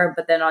there,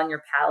 but then on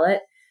your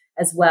palate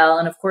as well.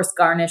 And of course,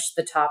 garnish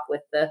the top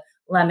with the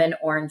lemon,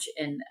 orange,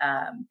 and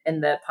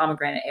the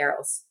pomegranate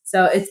arils.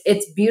 So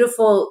it's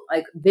beautiful,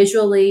 like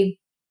visually,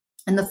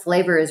 and the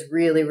flavor is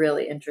really,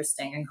 really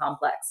interesting and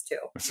complex too.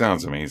 It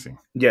sounds amazing.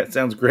 Yeah, it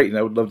sounds great, and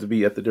I would love to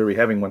be at the Derby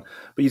having one.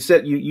 But you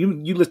said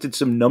you listed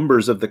some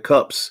numbers of the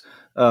cups.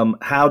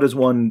 How does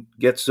one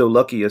get so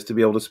lucky as to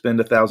be able to spend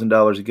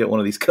 $1,000 to get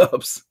one of these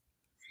cups?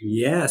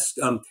 Yes.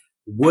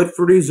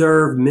 Woodford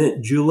Reserve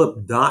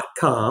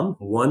mintjulep.com,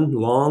 one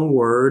long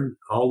word,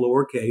 all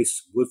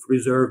lowercase. Woodford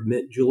Reserve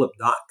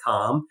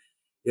mintjulep.com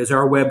is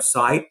our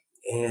website,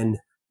 and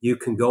you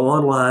can go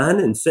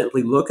online and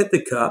simply look at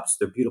the cups.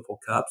 They're beautiful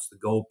cups, the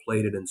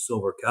gold-plated and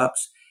silver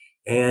cups.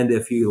 And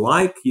if you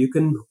like, you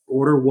can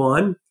order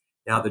one.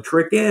 Now, the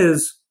trick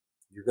is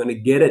you're going to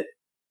get it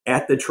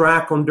at the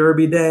track on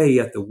Derby Day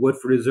at the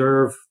Woodford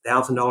Reserve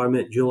 $1,000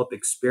 mint julep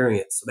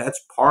experience. So that's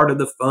part of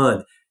the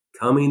fun,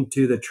 coming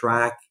to the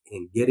track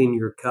and getting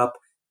your cup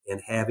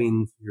and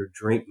having your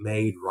drink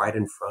made right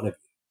in front of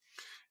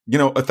you.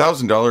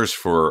 $1,000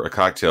 for a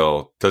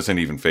cocktail doesn't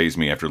even faze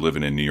me after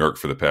living in New York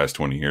for the past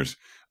 20 years.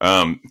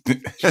 And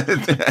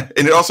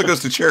it also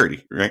goes to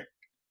charity, right?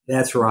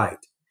 That's right.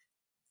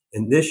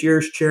 And this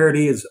year's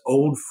charity is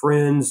Old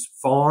Friends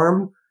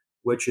Farm,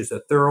 which is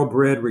a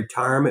thoroughbred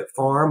retirement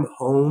farm,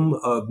 home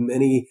of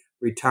many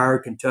retired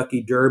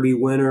Kentucky Derby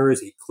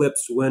winners,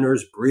 Eclipse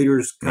winners,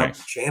 Breeders' Cup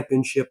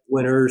Championship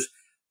winners.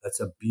 That's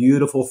a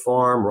beautiful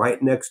farm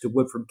right next to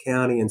Woodford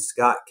County and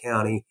Scott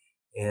County.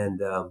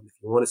 And if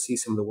you want to see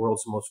some of the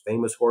world's most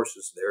famous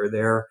horses, they're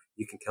there.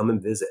 You can come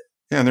and visit.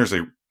 Yeah, and there's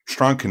a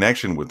strong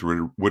connection with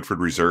Woodford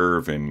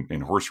Reserve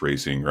and horse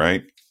racing,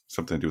 right?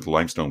 Something to do with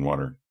limestone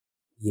water.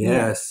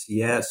 Yes.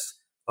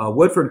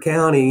 Woodford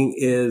County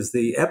is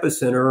the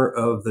epicenter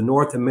of the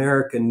North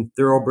American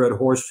thoroughbred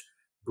horse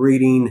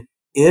breeding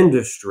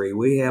industry.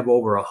 We have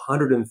over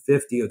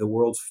 150 of the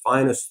world's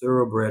finest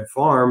thoroughbred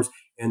farms,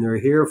 and they're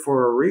here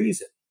for a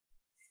reason.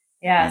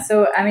 Yeah.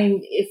 So, I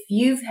mean, if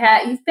you've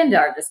been to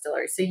our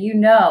distillery, so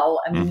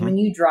when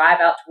you drive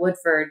out to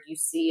Woodford, you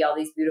see all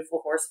these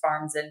beautiful horse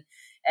farms, and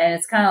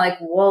it's kind of like,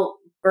 well,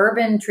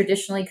 bourbon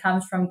traditionally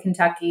comes from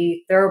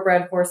Kentucky,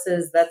 thoroughbred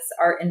horses, that's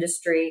our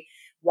industry.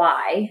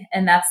 Why?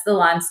 And that's the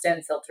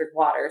limestone filtered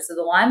water. So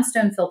the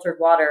limestone filtered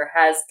water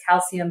has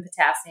calcium,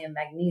 potassium,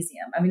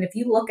 magnesium. I mean, if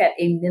you look at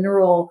a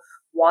mineral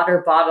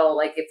water bottle,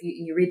 like if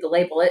you read the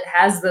label, it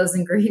has those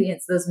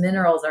ingredients, those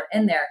minerals are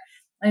in there.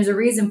 There's a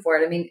reason for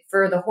it. I mean,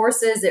 for the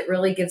horses, it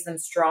really gives them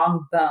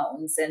strong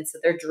bones. And so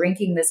they're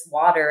drinking this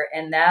water,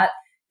 and that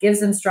gives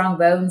them strong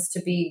bones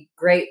to be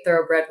great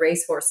thoroughbred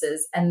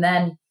racehorses. And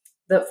then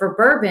for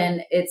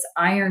bourbon, it's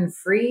iron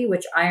free,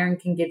 which iron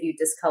can give you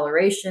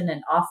discoloration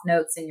and off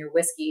notes in your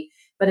whiskey,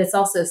 but it's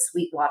also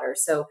sweet water.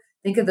 So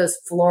think of those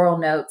floral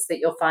notes that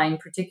you'll find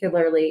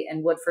particularly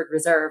in Woodford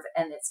Reserve,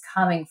 and it's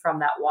coming from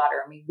that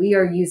water. I mean, we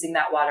are using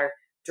that water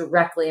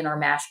directly in our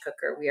mash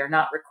cooker. We are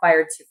not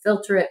required to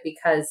filter it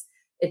because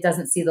it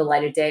doesn't see the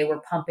light of day. We're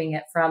pumping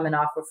it from an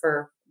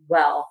aquifer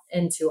well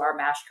into our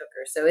mash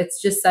cooker. So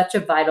it's just such a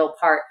vital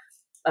part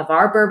of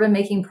our bourbon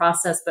making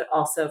process, but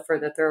also for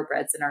the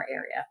thoroughbreds in our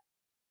area.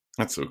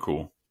 That's so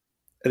cool.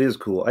 It is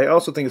cool. I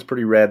also think it's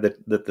pretty rad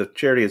that the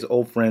charity is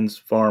Old Friends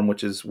Farm,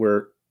 which is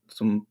where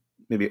some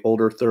maybe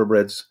older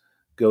thoroughbreds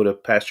go to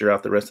pasture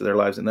out the rest of their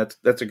lives. And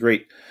that's a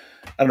great,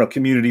 I don't know,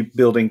 community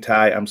building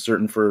tie, I'm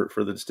certain, for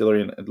the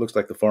distillery. And it looks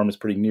like the farm is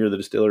pretty near the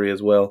distillery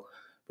as well.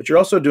 But you're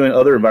also doing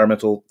other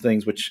environmental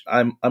things, which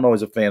I'm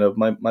always a fan of.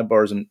 My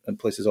bars and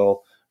places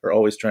are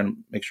always trying to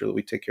make sure that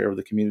we take care of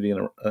the community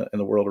and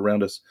the world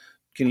around us.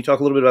 Can you talk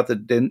a little bit about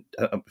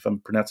if I'm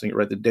pronouncing it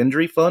right, the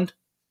Dendry Fund?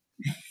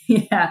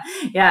 Yeah.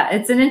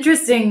 It's an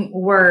interesting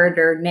word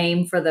or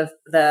name for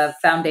the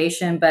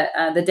foundation, but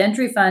the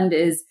Dendry Fund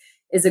is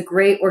a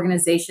great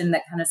organization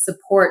that kind of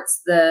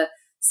supports the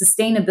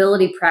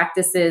sustainability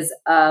practices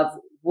of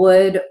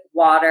wood,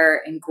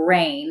 water, and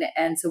grain.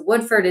 And so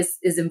Woodford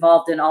is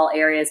involved in all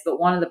areas, but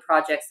one of the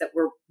projects that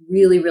we're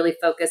really, really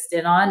focused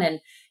in on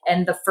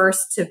and the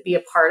first to be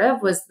a part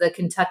of was the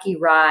Kentucky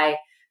Rye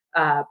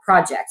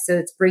project. So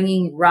it's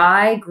bringing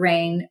rye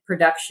grain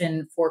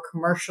production for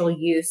commercial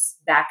use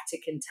back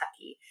to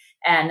Kentucky.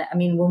 And I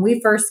mean, when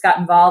we first got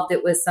involved,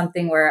 it was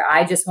something where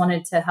I just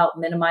wanted to help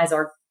minimize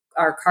our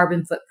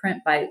carbon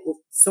footprint by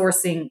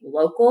sourcing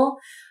local,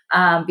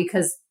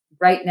 because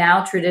right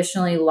now,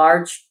 traditionally,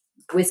 large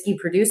whiskey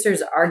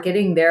producers are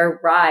getting their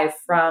rye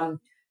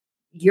from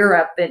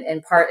Europe and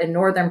in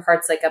northern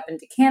parts, like up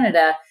into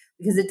Canada,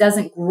 because it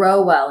doesn't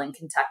grow well in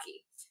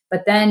Kentucky.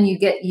 But then you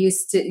get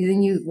used to,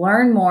 then you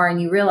learn more and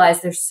you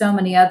realize there's so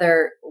many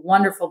other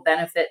wonderful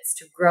benefits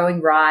to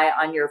growing rye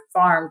on your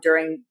farm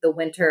during the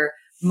winter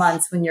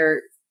months when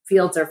your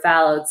fields are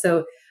fallowed.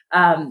 So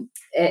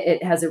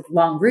it has a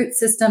long root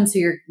system, so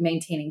you're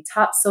maintaining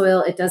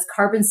topsoil. It does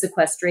carbon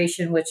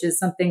sequestration, which is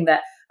something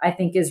that I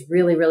think is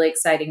really, really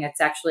exciting. It's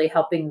actually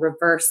helping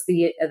reverse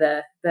the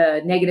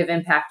negative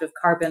impact of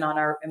carbon on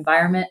our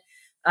environment.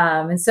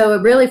 And so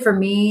it really, for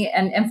me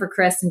and for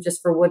Chris and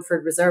just for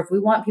Woodford Reserve, we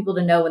want people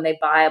to know when they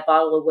buy a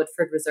bottle of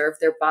Woodford Reserve,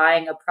 they're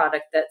buying a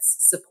product that's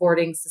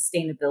supporting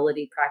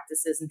sustainability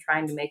practices and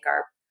trying to make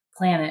our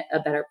planet a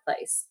better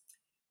place.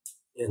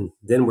 And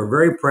then we're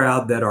very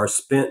proud that our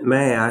spent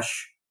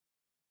mash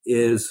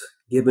is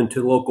given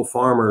to local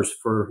farmers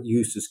for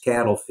use as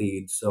cattle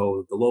feed.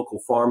 So the local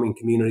farming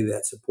community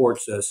that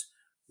supports us,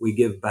 we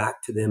give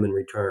back to them in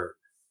return.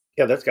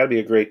 Yeah, that's got to be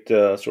a great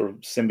sort of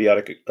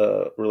symbiotic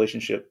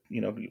relationship.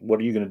 You know, what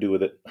are you going to do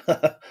with it,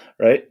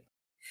 right?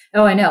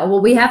 Oh, I know.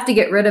 Well, we have to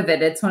get rid of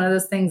it. It's one of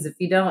those things. If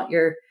you don't,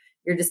 your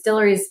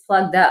distillery is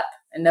plugged up,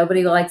 and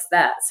nobody likes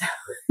that.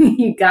 So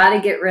you got to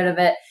get rid of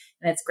it.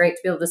 And it's great to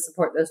be able to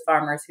support those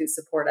farmers who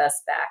support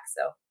us back.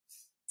 So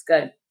it's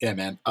good. Yeah,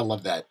 man, I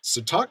love that.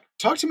 So talk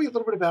to me a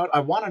little bit about.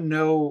 I want to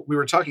know. We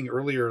were talking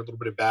earlier a little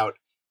bit about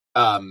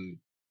kind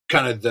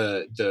of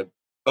the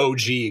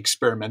OG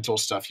experimental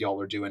stuff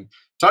y'all are doing.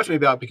 Talk to me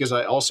about, because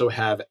I also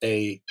have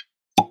a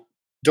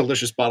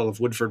delicious bottle of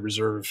Woodford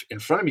Reserve in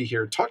front of me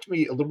here. Talk to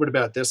me a little bit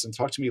about this, and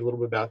talk to me a little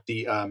bit about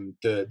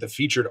the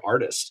featured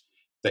artist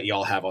that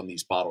y'all have on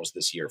these bottles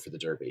this year for the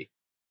Derby.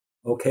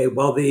 Okay,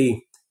 well,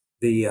 the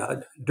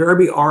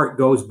Derby art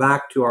goes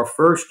back to our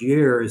first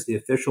year as the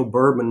official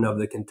bourbon of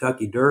the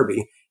Kentucky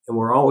Derby, and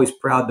we're always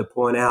proud to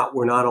point out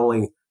we're not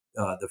only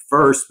the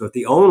first, but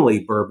the only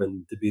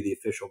bourbon to be the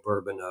official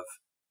bourbon of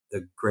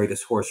the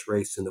greatest horse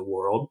race in the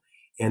world.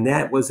 And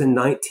that was in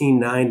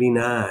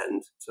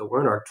 1999. So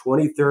we're in our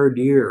 23rd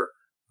year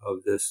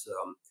of this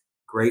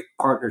great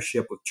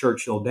partnership with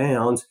Churchill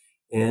Downs.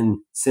 And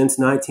since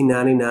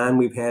 1999,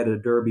 we've had a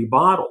Derby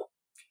bottle.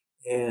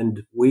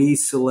 And we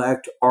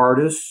select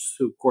artists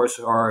who, of course,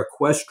 are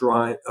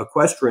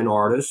equestrian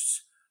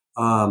artists.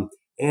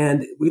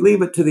 And we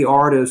leave it to the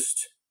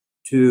artist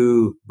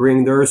to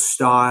bring their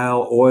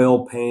style,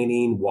 oil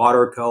painting,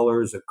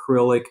 watercolors,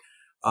 acrylic,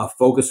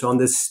 focus on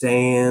the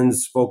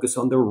stands, focus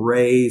on the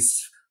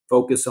race,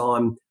 focus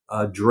on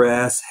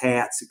dress,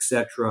 hats,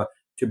 etc.,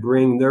 to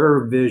bring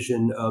their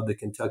vision of the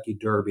Kentucky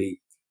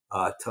Derby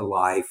to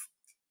life.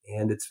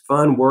 And it's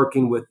fun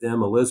working with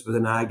them. Elizabeth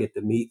and I get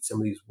to meet some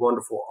of these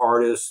wonderful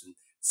artists and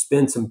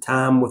spend some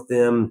time with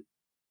them,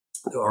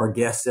 our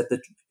guests at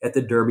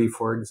the Derby,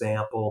 for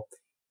example.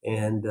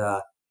 And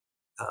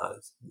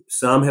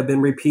some have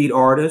been repeat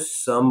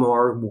artists, some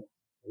are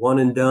one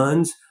and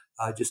dones.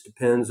 Just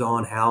depends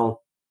on how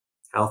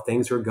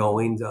things are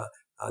going.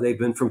 They've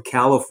been from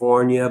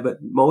California, but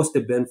most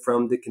have been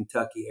from the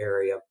Kentucky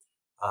area,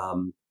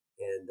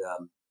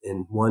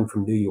 and one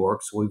from New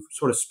York. So we've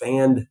sort of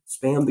spanned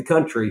the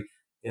country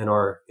in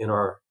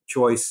our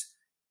choice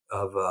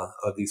of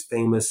these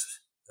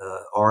famous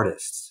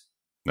artists.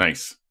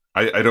 Nice.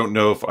 I don't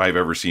know if I've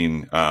ever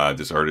seen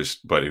this artist,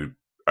 but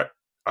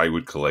I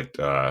would collect.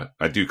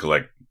 I do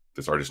collect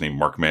this artist named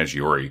Mark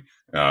Maggiore,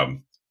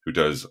 who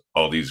does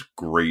all these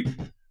great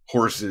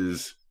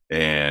horses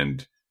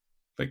and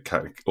like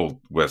old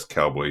West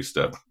cowboy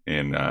stuff.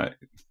 And I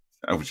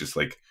was just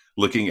like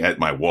looking at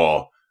my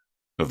wall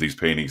of these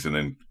paintings, and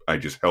then I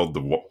just held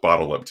the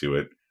bottle up to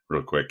it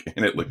real quick,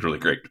 and it looked really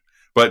great.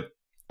 But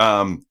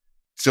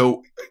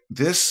so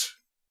this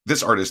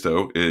artist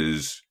though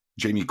is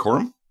Jamie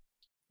Corum.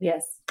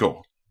 Yes.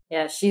 Cool.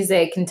 Yeah, she's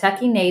a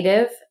Kentucky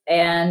native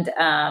and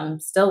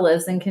still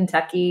lives in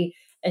Kentucky.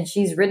 And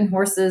she's ridden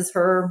horses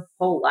her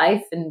whole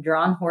life and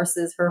drawn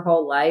horses her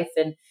whole life.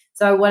 And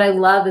so what I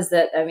love is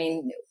that, I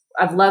mean,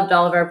 I've loved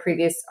all of our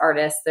previous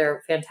artists.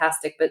 They're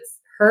fantastic. But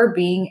her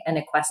being an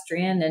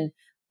equestrian and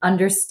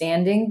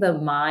understanding the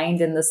mind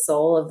and the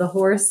soul of the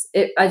horse,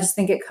 I just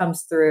think it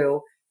comes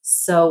through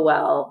so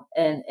well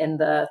in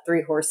the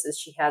 3 horses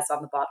she has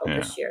on the bottle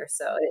this year.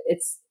 So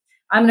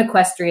I'm an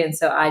equestrian,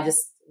 so I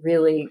just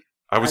really...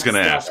 I was going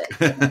to ask.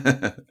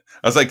 I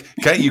was like,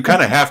 you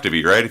kind of have to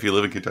be, right? If you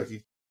live in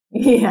Kentucky.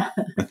 Yeah.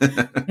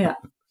 Yeah.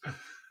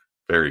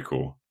 Very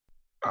cool.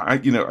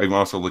 I'm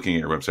also looking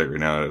at your website right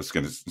now. I was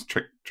going to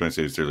try to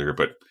say this earlier,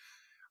 but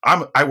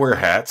I wear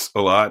hats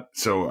a lot.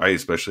 So I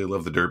especially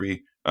love the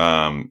Derby.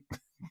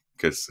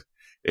 Because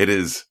it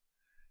is,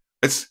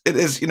 it's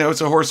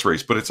a horse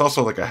race, but it's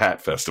also like a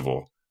hat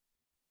festival.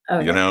 Oh,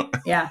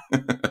 yeah.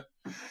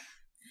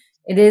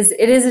 It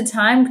is a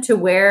time to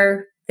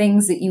wear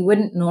things that you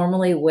wouldn't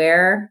normally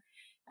wear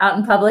out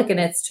in public, and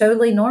it's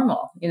totally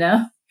normal, Yeah.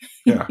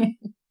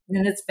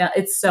 And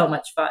it's so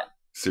much fun.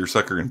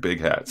 Seersucker and big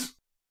hats.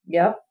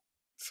 Yep.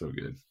 So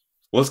good.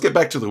 Well, let's get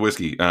back to the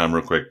whiskey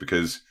real quick,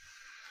 because,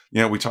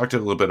 we talked a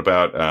little bit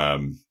about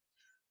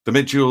the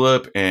Mint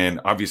Julep, and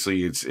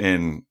obviously it's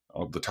in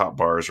all the top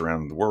bars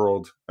around the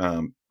world.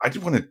 I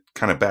did want to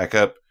kind of back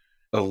up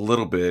a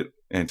little bit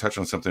and touch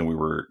on something we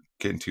were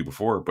getting to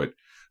before. But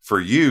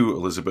for you,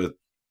 Elizabeth,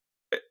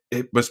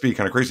 it must be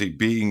kind of crazy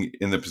being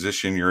in the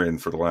position you're in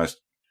for the last,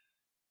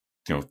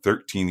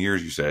 13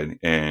 years, you said.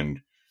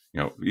 And,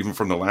 even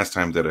from the last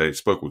time that I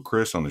spoke with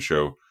Chris on the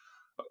show,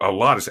 a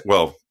lot of,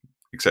 well,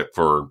 except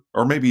for,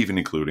 or maybe even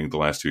including the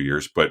last 2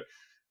 years, but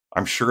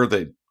I'm sure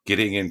that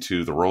getting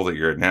into the role that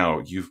you're at now,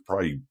 you've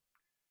probably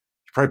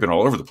been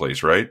all over the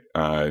place, right?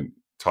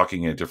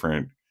 Talking at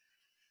different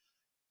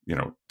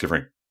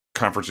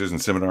conferences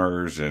and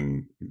seminars,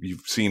 and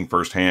you've seen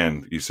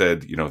firsthand, you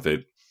said,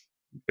 that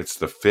it's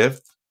the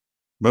 5th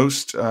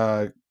most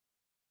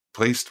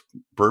placed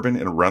bourbon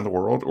around the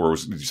world, or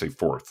did you say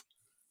 4th?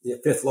 Yeah,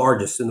 5th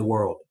largest in the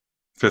world.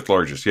 5th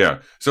largest, yeah.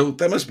 So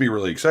that must be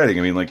really exciting.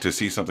 I mean, like, to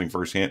see something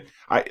firsthand.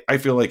 I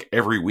feel like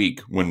every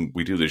week when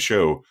we do this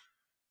show,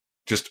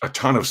 just a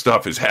ton of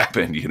stuff has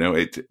happened.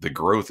 The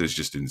growth is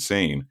just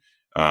insane.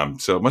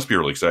 So it must be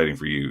really exciting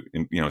for you,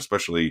 and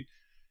especially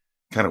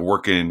kind of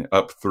working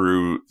up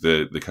through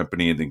the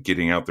company and then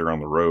getting out there on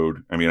the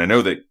road. I mean, I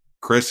know that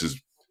Chris has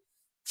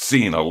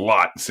seen a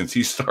lot since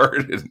he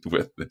started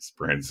with this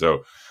brand.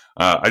 So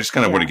I just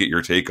kind of want to get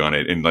your take on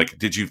it. And like,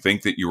 did you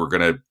think that you were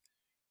going to,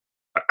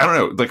 I don't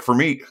know, like for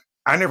me,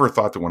 I never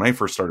thought that when I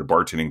first started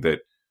bartending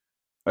that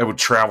I would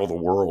travel the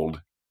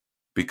world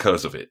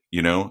because of it,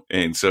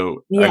 And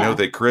so I know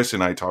that Chris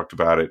and I talked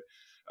about it.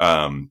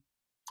 And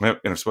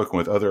I've spoken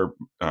with other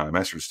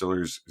master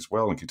distillers as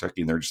well in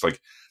Kentucky, and they're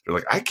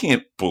like, I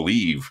can't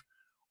believe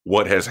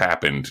what has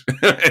happened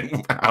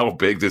and how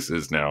big this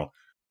is now.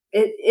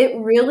 It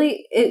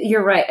really,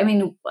 you're right. I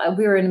mean,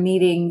 we were in a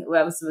meeting,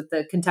 I was with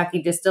the Kentucky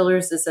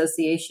Distillers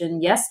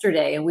Association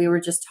yesterday, and we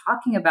were just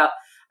talking about,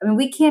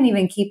 we can't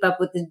even keep up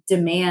with the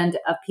demand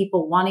of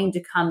people wanting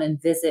to come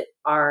and visit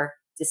our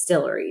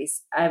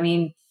distilleries.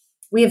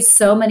 We have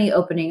so many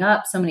opening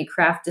up, so many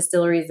craft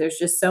distilleries. There's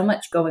just so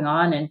much going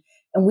on, and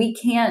we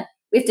have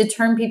to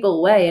turn people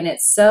away. And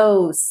it's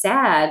so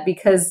sad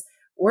because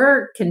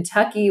we're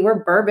Kentucky,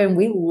 we're bourbon.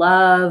 We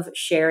love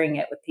sharing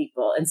it with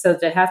people. And so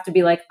to have to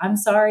be like, I'm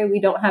sorry, we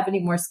don't have any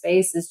more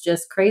space is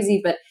just crazy.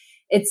 But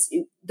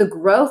the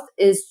growth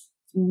is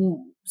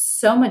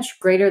so much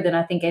greater than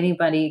I think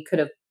anybody could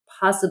have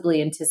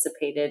possibly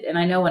anticipated. And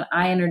I know when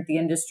I entered the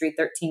industry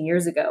 13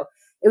 years ago,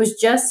 it was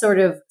just sort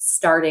of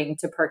starting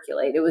to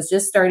percolate. It was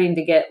just starting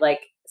to get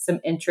like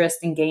some interest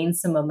and gain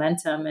some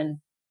momentum. And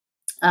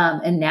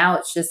now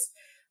it's just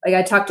like,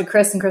 I talked to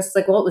Chris, and Chris was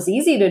like, well, it was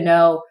easy to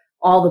know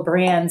all the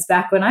brands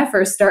back when I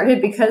first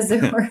started because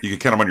there were you could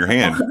count them on your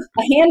hand,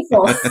 a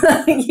handful.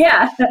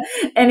 Yeah.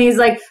 And he's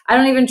like, I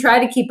don't even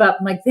try to keep up.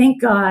 I'm like,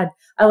 thank God.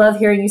 I love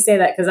hearing you say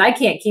that, because I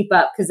can't keep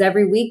up, because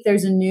every week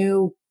there's a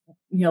new,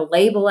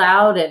 label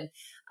out, and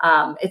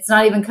it's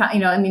not even,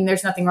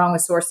 there's nothing wrong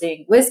with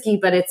sourcing whiskey,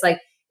 but it's like,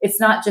 it's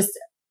not just,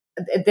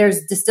 there's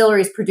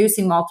distilleries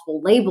producing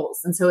multiple labels.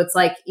 And so it's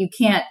like, you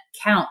can't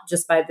count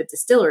just by the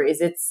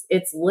distilleries.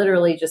 It's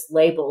literally just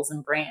labels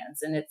and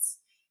brands. And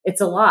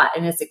it's a lot,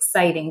 and it's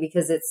exciting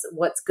because it's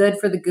what's good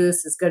for the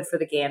goose is good for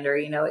the gander.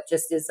 It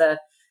just is a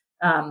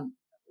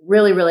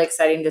really, really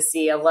exciting to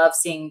see. I love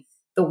seeing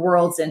the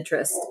world's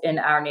interest in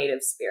our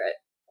native spirit.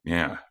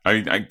 Yeah.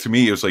 To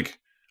me, it was like,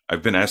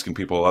 I've been asking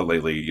people a lot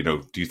lately,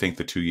 do you think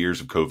the 2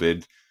 years of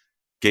COVID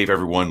gave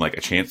everyone like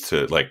a chance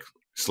to like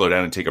slow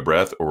down and take a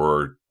breath,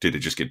 or did it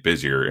just get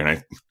busier?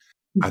 And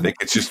I think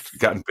it's just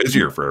gotten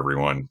busier for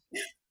everyone.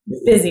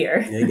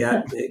 Busier.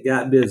 It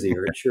got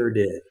busier. It sure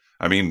did.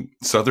 I mean,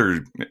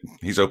 Souther,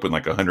 he's opened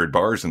like 100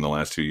 bars in the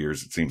last 2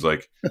 years, it seems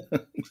like.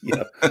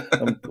 Yeah,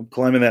 I'm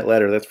climbing that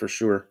ladder, that's for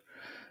sure.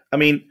 I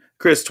mean,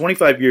 Chris,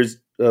 25 years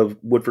of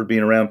Woodford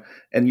being around,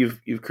 and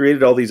you've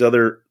created all these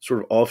other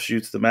sort of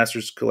offshoots, the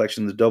Masters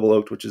Collection, the Double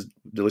Oaked, which is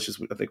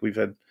delicious. I think we've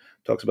had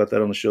talks about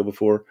that on the show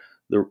before.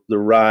 The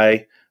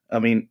rye. I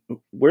mean,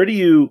 where do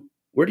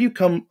you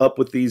come up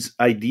with these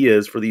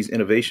ideas for these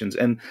innovations?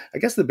 And I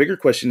guess the bigger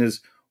question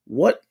is,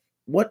 what,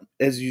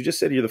 as you just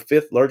said, you're the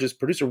 5th largest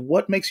producer.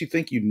 What makes you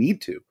think you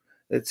need to?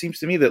 It seems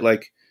to me that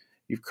like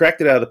you've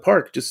cracked it out of the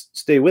park. Just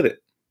stay with it.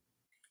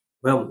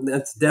 Well,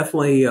 that's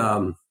definitely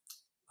an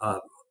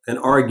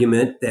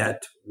argument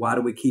that why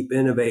do we keep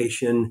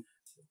innovation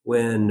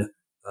when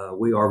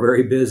we are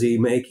very busy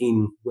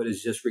making what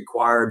is just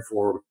required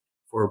for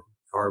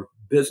our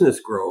business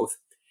growth.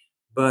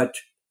 But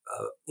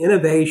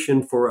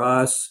innovation for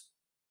us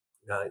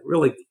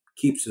really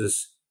keeps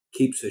us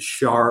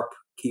sharp,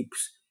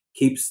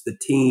 keeps the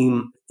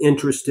team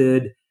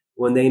interested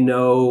when they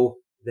know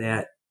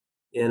that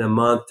in a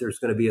month there's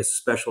going to be a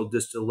special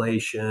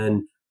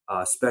distillation,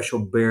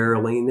 special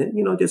barreling,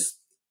 and just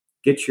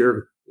get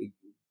your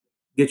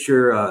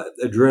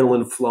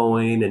adrenaline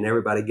flowing, and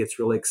everybody gets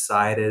really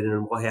excited,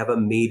 and we'll have a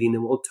meeting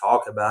and we'll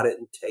talk about it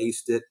and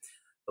taste it.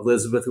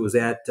 Elizabeth was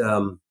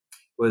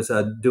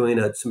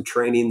doing some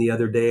training the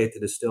other day at the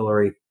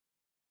distillery.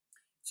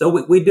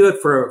 So we do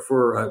it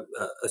for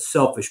a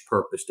selfish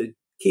purpose, to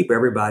keep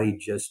everybody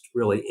just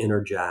really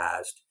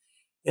energized.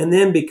 And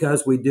then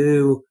because we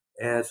do,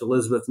 as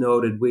Elizabeth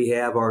noted, we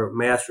have our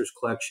Masters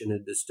Collection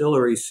and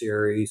Distillery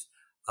Series.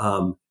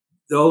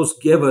 Those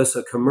give us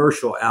a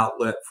commercial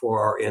outlet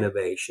for our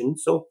innovation.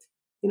 So,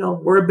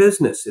 we're a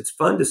business. It's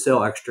fun to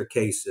sell extra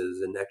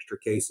cases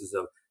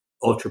of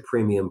ultra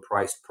premium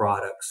priced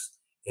products.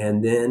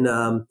 And then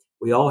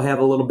we all have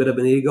a little bit of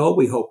an ego.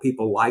 We hope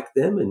people like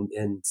them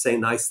and say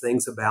nice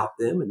things about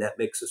them, and that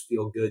makes us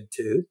feel good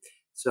too.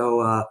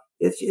 So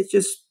it's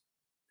just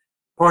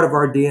part of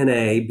our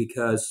DNA,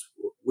 because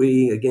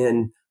we,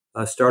 again,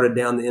 started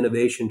down the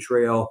innovation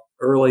trail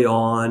early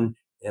on,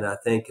 and I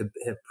think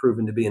have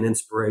proven to be an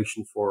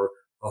inspiration for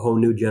a whole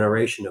new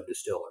generation of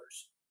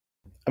distillers.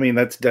 I mean,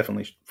 that's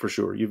definitely for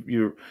sure.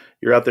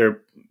 You're out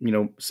there,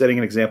 setting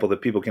an example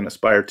that people can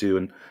aspire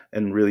to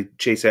and really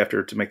chase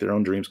after to make their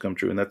own dreams come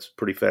true. And that's a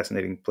pretty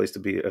fascinating place to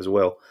be as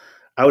well.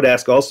 I would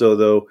ask also,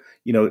 though,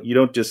 you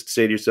don't just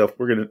say to yourself,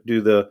 we're going to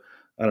do the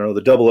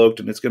Double Oaked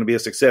and it's going to be a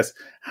success.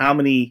 How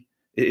many,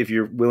 if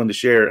you're willing to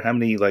share, how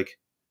many like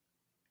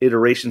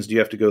iterations do you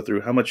have to go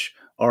through? How much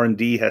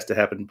R&D has to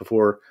happen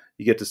before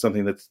you get to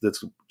something that's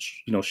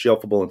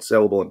shelfable and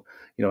sellable? And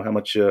how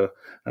much are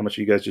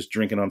you guys just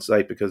drinking on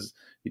site because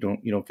you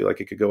don't feel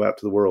like it could go out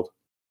to the world?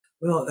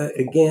 Well,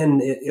 again,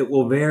 it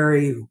will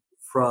vary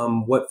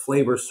from what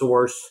flavor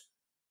source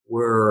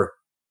we're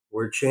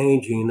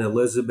changing.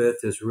 Elizabeth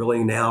is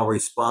really now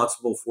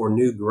responsible for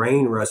new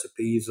grain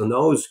recipes, and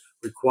those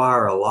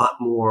require a lot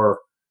more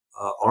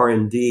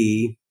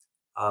R&D.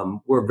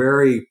 We're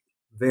very,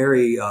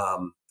 very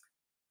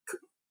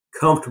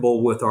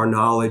comfortable with our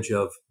knowledge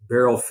of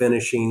barrel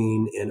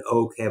finishing and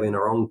oak, having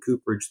our own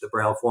cooperage, the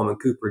Brown-Forman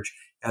cooperage,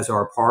 as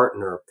our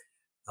partner.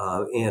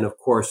 And of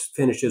course,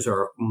 finishes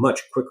are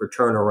much quicker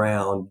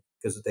turnaround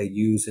because they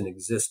use an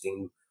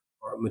existing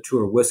or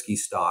mature whiskey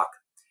stock.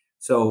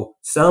 So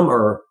some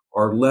are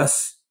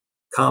less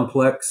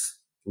complex,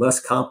 less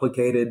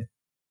complicated,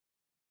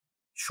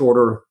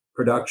 shorter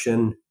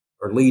production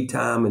or lead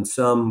time, and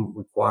some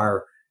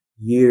require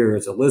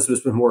years.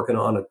 Elizabeth's been working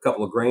on a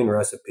couple of grain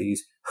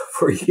recipes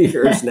for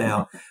years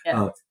now.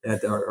 Yeah.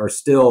 That are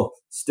still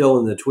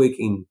in the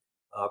tweaking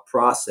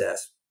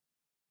process.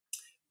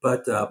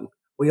 But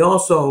we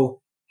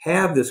also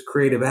have this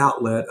creative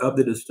outlet of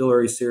the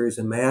Distillery Series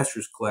and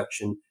Masters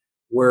Collection,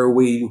 where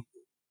we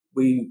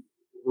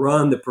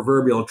run the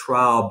proverbial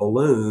trial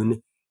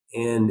balloon,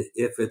 and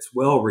if it's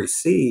well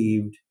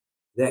received,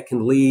 that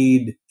can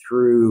lead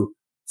through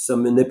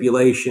some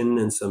manipulation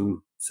and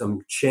some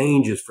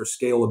changes for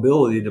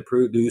scalability to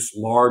produce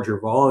larger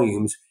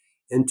volumes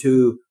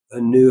into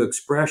a new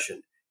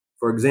expression.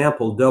 For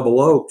example, Double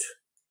Oaked,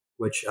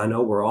 which I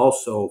know we're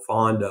also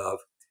fond of,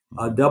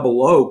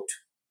 Double Oaked,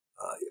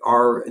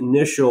 our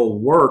initial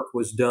work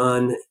was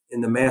done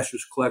in the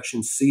Masters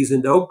Collection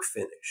seasoned oak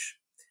finish.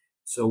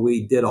 So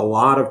we did a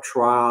lot of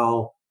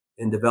trial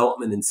and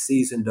development in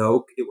seasoned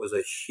oak. It was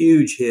a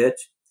huge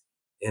hit.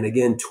 And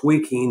again,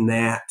 tweaking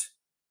that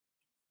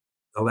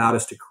allowed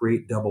us to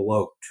create Double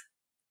Oaked.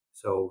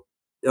 So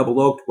Double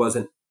Oaked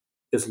wasn't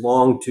as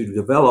long to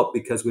develop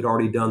because we'd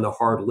already done the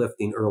hard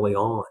lifting early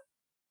on.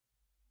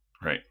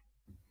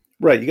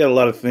 Right. You got a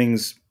lot of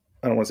things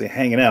I don't want to say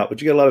hanging out,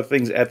 but you got a lot of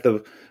things at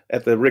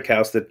the Rick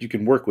House that you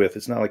can work with.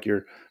 It's not like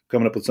you're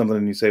coming up with something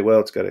and you say, well,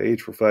 it's got to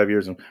age for 5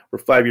 years and we're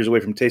 5 years away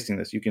from tasting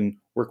this. You can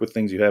work with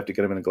things you have to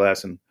get them in a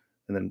glass and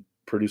then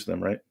produce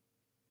them, right?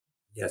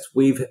 Yes,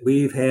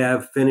 we've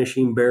have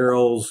finishing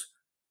barrels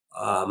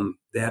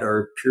that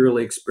are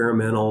purely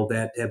experimental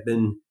that have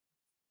been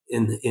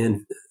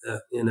in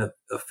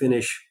a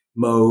finish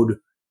mode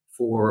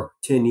for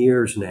 10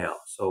 years now.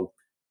 So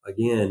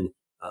again,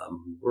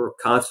 we're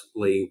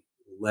constantly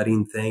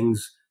letting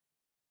things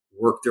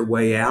work their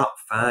way out,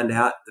 find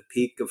out the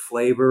peak of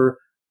flavor,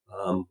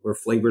 where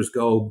flavors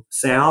go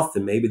south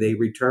and maybe they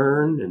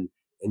return, and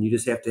you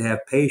just have to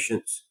have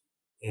patience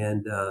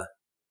and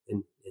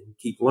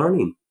keep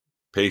learning.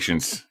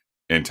 Patience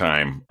and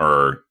time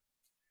are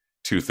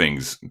two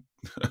things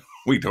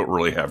we don't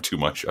really have too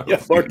much of.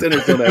 Yeah,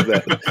 bartenders don't have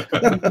that.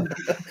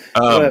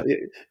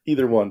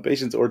 Either one,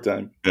 patience or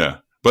time. Yeah,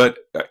 but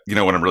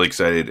what I'm really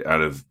excited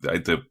out of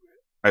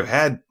I've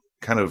had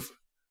kind of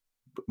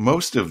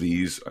most of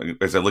these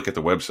as I look at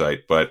the website,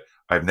 but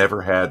I've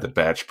never had the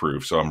batch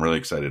proof, so I'm really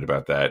excited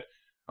about that.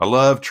 I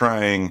love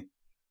trying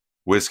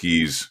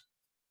whiskeys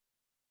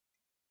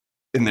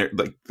in their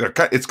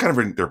it's kind of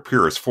in their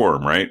purest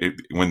form, right?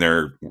 When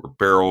they're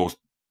barrel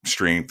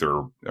strength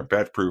or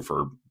batch proof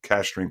or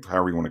cask strength,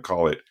 however you want to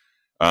call it.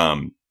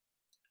 Of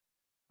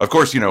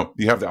course, you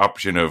have the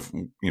option of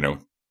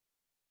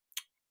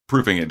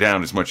proofing it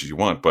down as much as you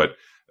want, but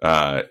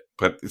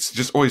it's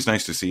just always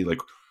nice to see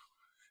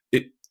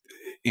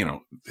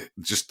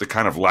just the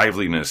kind of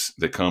liveliness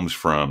that comes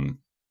from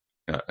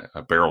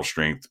a barrel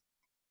strength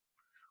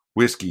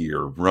whiskey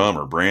or rum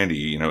or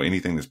brandy,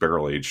 anything that's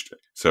barrel aged.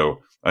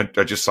 So I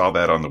just saw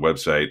that on the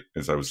website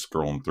as I was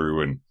scrolling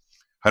through, and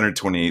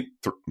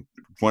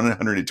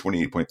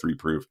 128.3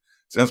 proof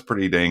sounds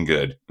pretty dang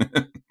good.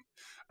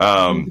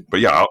 But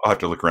yeah, I'll have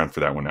to look around for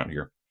that one out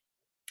here.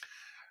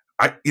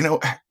 I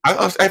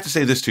have to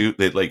say this too,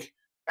 that like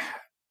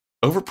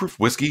overproof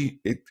whiskey,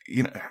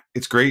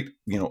 it's great,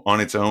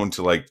 on its own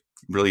to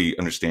really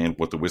understand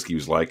what the whiskey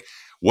was like,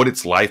 what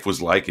its life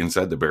was like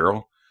inside the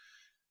barrel.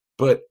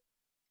 But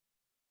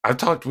I've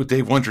talked with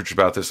Dave Wondrich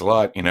about this a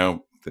lot,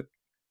 that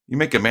you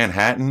make a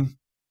Manhattan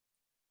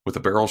with a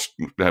barrel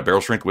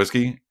strength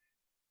whiskey,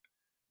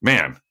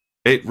 man,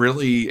 it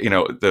really,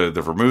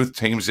 the vermouth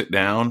tames it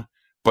down,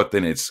 but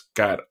then it's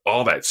got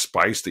all that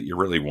spice that you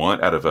really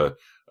want out of a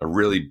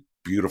really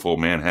beautiful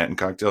Manhattan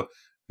cocktail.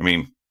 I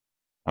mean,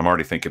 I'm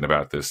already thinking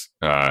about this,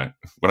 what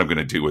I'm going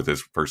to do with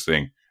this first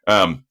thing.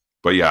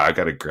 But yeah, I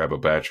got to grab a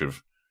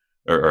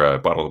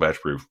bottle of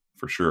batch proof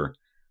for sure.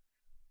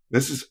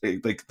 This is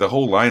the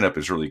whole lineup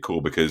is really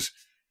cool because,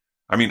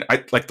 I mean,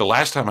 the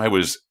last time I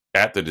was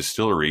at the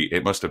distillery,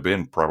 it must have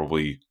been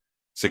probably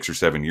 6 or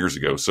 7 years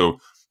ago. So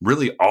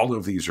really all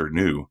of these are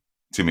new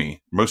to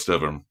me. Most of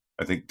them,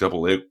 I think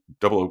Double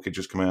Oak had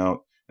just come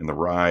out and the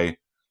rye,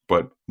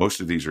 but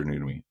most of these are new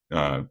to me.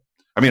 I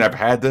mean, I've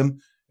had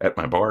them at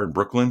my bar in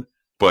Brooklyn,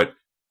 but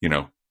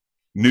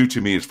new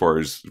to me as far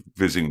as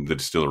visiting the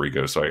distillery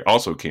goes. So I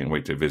also can't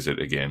wait to visit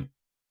again,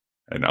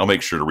 and I'll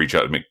make sure to reach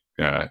out and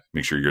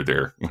make sure you're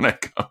there when I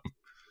come.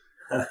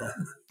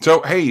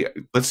 So, hey,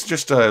 let's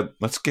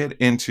get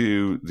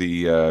into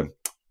the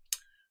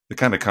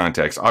kind of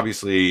context.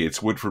 Obviously, it's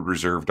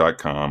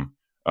woodfordreserve.com.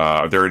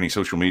 Are there any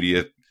social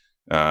media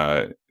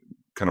kind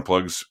of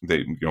plugs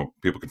that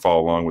people can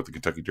follow along with the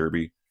Kentucky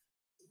Derby?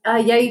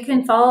 Yeah, you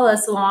can follow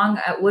us along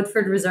at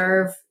Woodford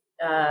Reserve.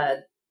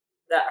 Our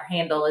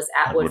handle is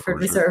at Woodford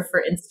Reserve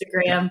for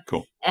Instagram. Yeah,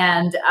 cool.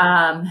 And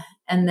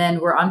then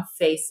we're on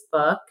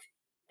Facebook.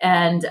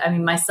 And I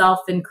mean,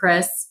 myself and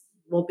Chris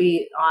will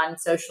be on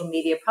social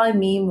media, probably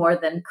me more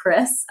than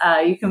Chris.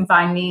 You can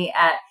find me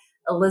at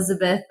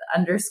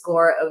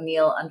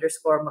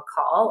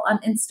Elizabeth_O'Neill_McCall on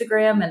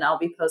Instagram. And I'll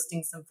be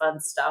posting some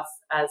fun stuff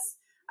as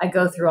I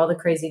go through all the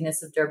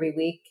craziness of Derby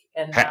week.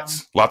 And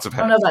hats, lots of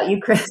hats. I don't know about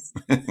you, Chris.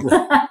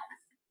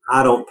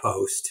 I don't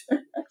post.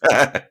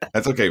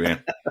 That's okay,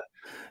 man.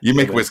 You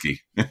make whiskey.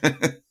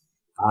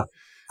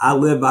 I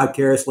live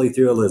vicariously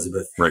through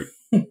Elizabeth. Right.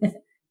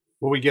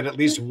 Will we get at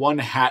least one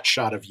hat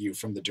shot of you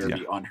from the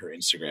Derby on her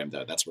Instagram,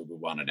 though? That's what we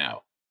want to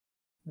know.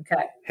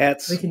 Okay.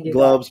 Hats,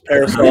 gloves,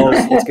 parasols.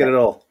 Let's get it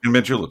all. And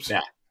mint juleps.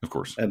 Yeah. Of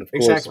course. And of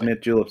course, mint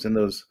juleps in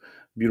those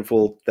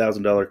beautiful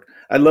 $1,000.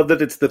 I love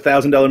that it's the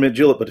 $1,000 mint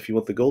julep, but if you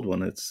want the gold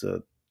one, it's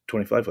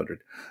 $2,500.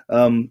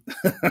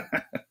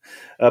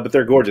 But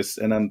they're gorgeous,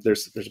 and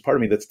there's a part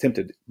of me that's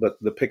tempted, but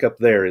the pickup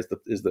there is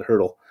the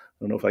hurdle. I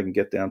don't know if I can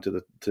get down to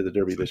the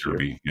Derby this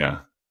year. Yeah,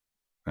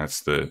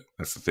 that's the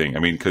thing. I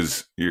mean,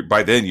 because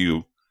by then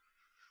you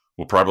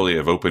will probably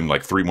have opened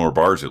like 3 more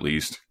bars at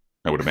least,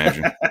 I would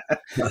imagine.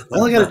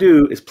 All I got to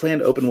do is plan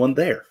to open one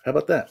there. How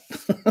about that?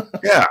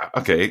 Yeah.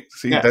 Okay.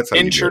 See, that's how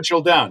in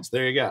Churchill Downs.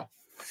 There you go.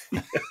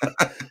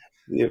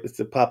 It's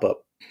a pop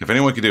up. If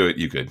anyone could do it,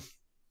 you could.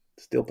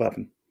 Still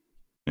popping.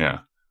 Yeah.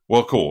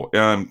 Well, cool.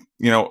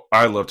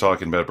 I love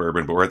talking about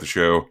bourbon, but we're at the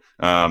show.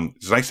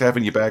 It's nice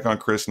having you back on,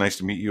 Chris. Nice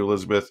to meet you,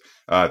 Elizabeth.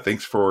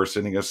 Thanks for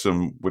sending us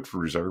some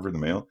Woodford Reserve in the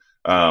mail.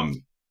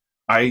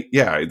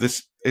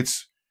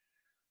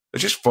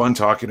 it's just fun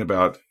talking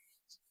about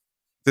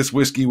this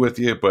whiskey with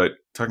you, but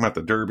talking about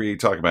the Derby,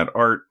 talking about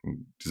art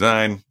and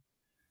design,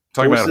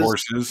 talking about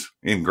horses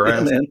in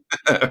grass.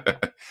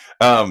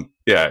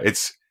 Yeah,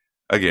 it's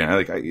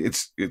again,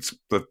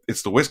 it's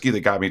the whiskey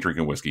that got me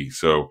drinking whiskey.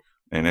 So,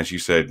 and as you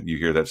said, you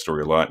hear that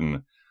story a lot,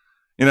 and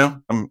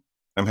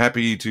I'm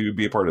happy to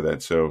be a part of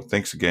that. So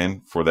thanks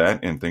again for that.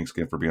 And thanks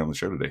again for being on the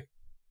show today.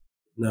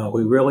 No,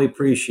 we really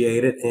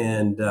appreciate it.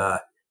 And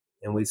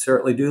we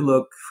certainly do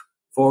look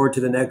forward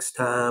to the next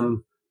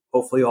time.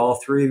 Hopefully all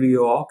three of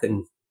you all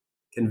can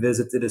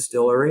visit the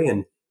distillery,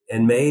 and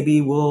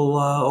maybe we'll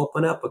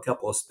open up a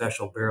couple of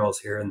special barrels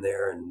here and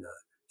there and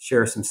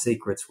share some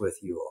secrets with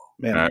you all.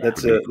 Man,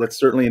 that's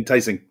certainly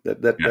enticing.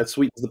 That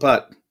sweetens the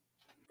pot.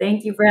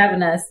 Thank you for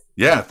having us.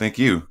 Yeah, thank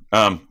you.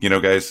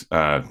 Guys,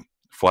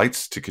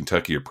 flights to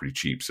Kentucky are pretty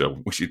cheap, so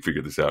we should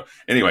figure this out.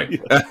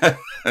 Anyway,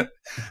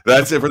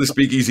 that's it for the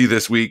Speakeasy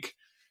this week.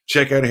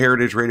 Check out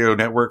Heritage Radio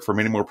Network for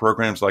many more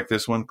programs like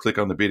this one. Click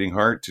on the Beating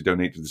Heart to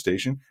donate to the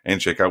station,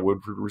 and check out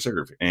Woodford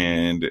Reserve.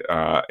 And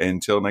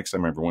until next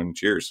time, everyone,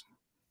 cheers.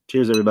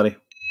 Cheers, everybody.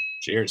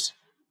 Cheers.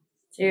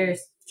 Cheers.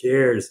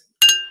 Cheers.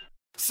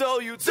 So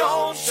you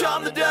don't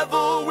charm the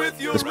devil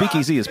with your The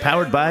Speakeasy is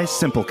powered by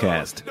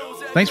Simplecast.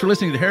 Thanks for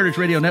listening to Heritage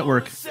Radio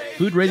Network,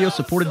 food radio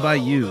supported by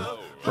you.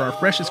 For our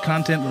freshest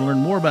content and learn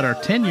more about our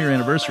 10-year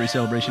anniversary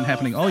celebration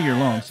happening all year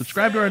long,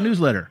 subscribe to our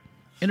newsletter.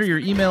 Enter your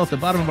email at the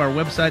bottom of our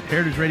website,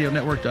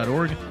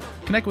 heritageradionetwork.org.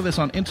 Connect with us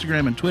on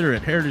Instagram and Twitter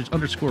at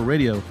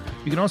heritage_radio.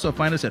 You can also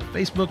find us at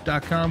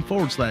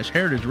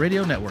facebook.com/Heritage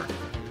Radio Network.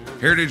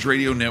 Heritage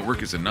Radio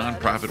Network is a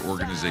nonprofit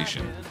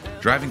organization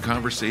driving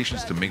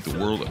conversations to make the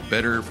world a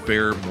better,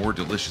 fairer, more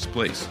delicious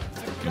place.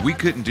 And we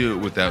couldn't do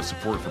it without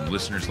support from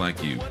listeners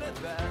like you.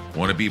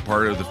 Want to be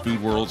part of the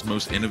food world's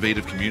most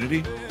innovative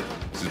community?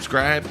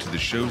 Subscribe to the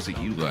shows that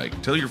you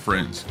like. Tell your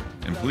friends.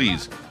 And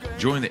please,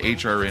 join the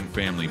HRN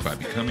family by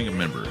becoming a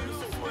member.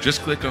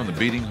 Just click on the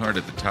Beating Heart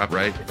at the top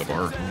right of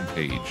our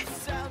homepage.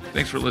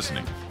 Thanks for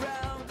listening.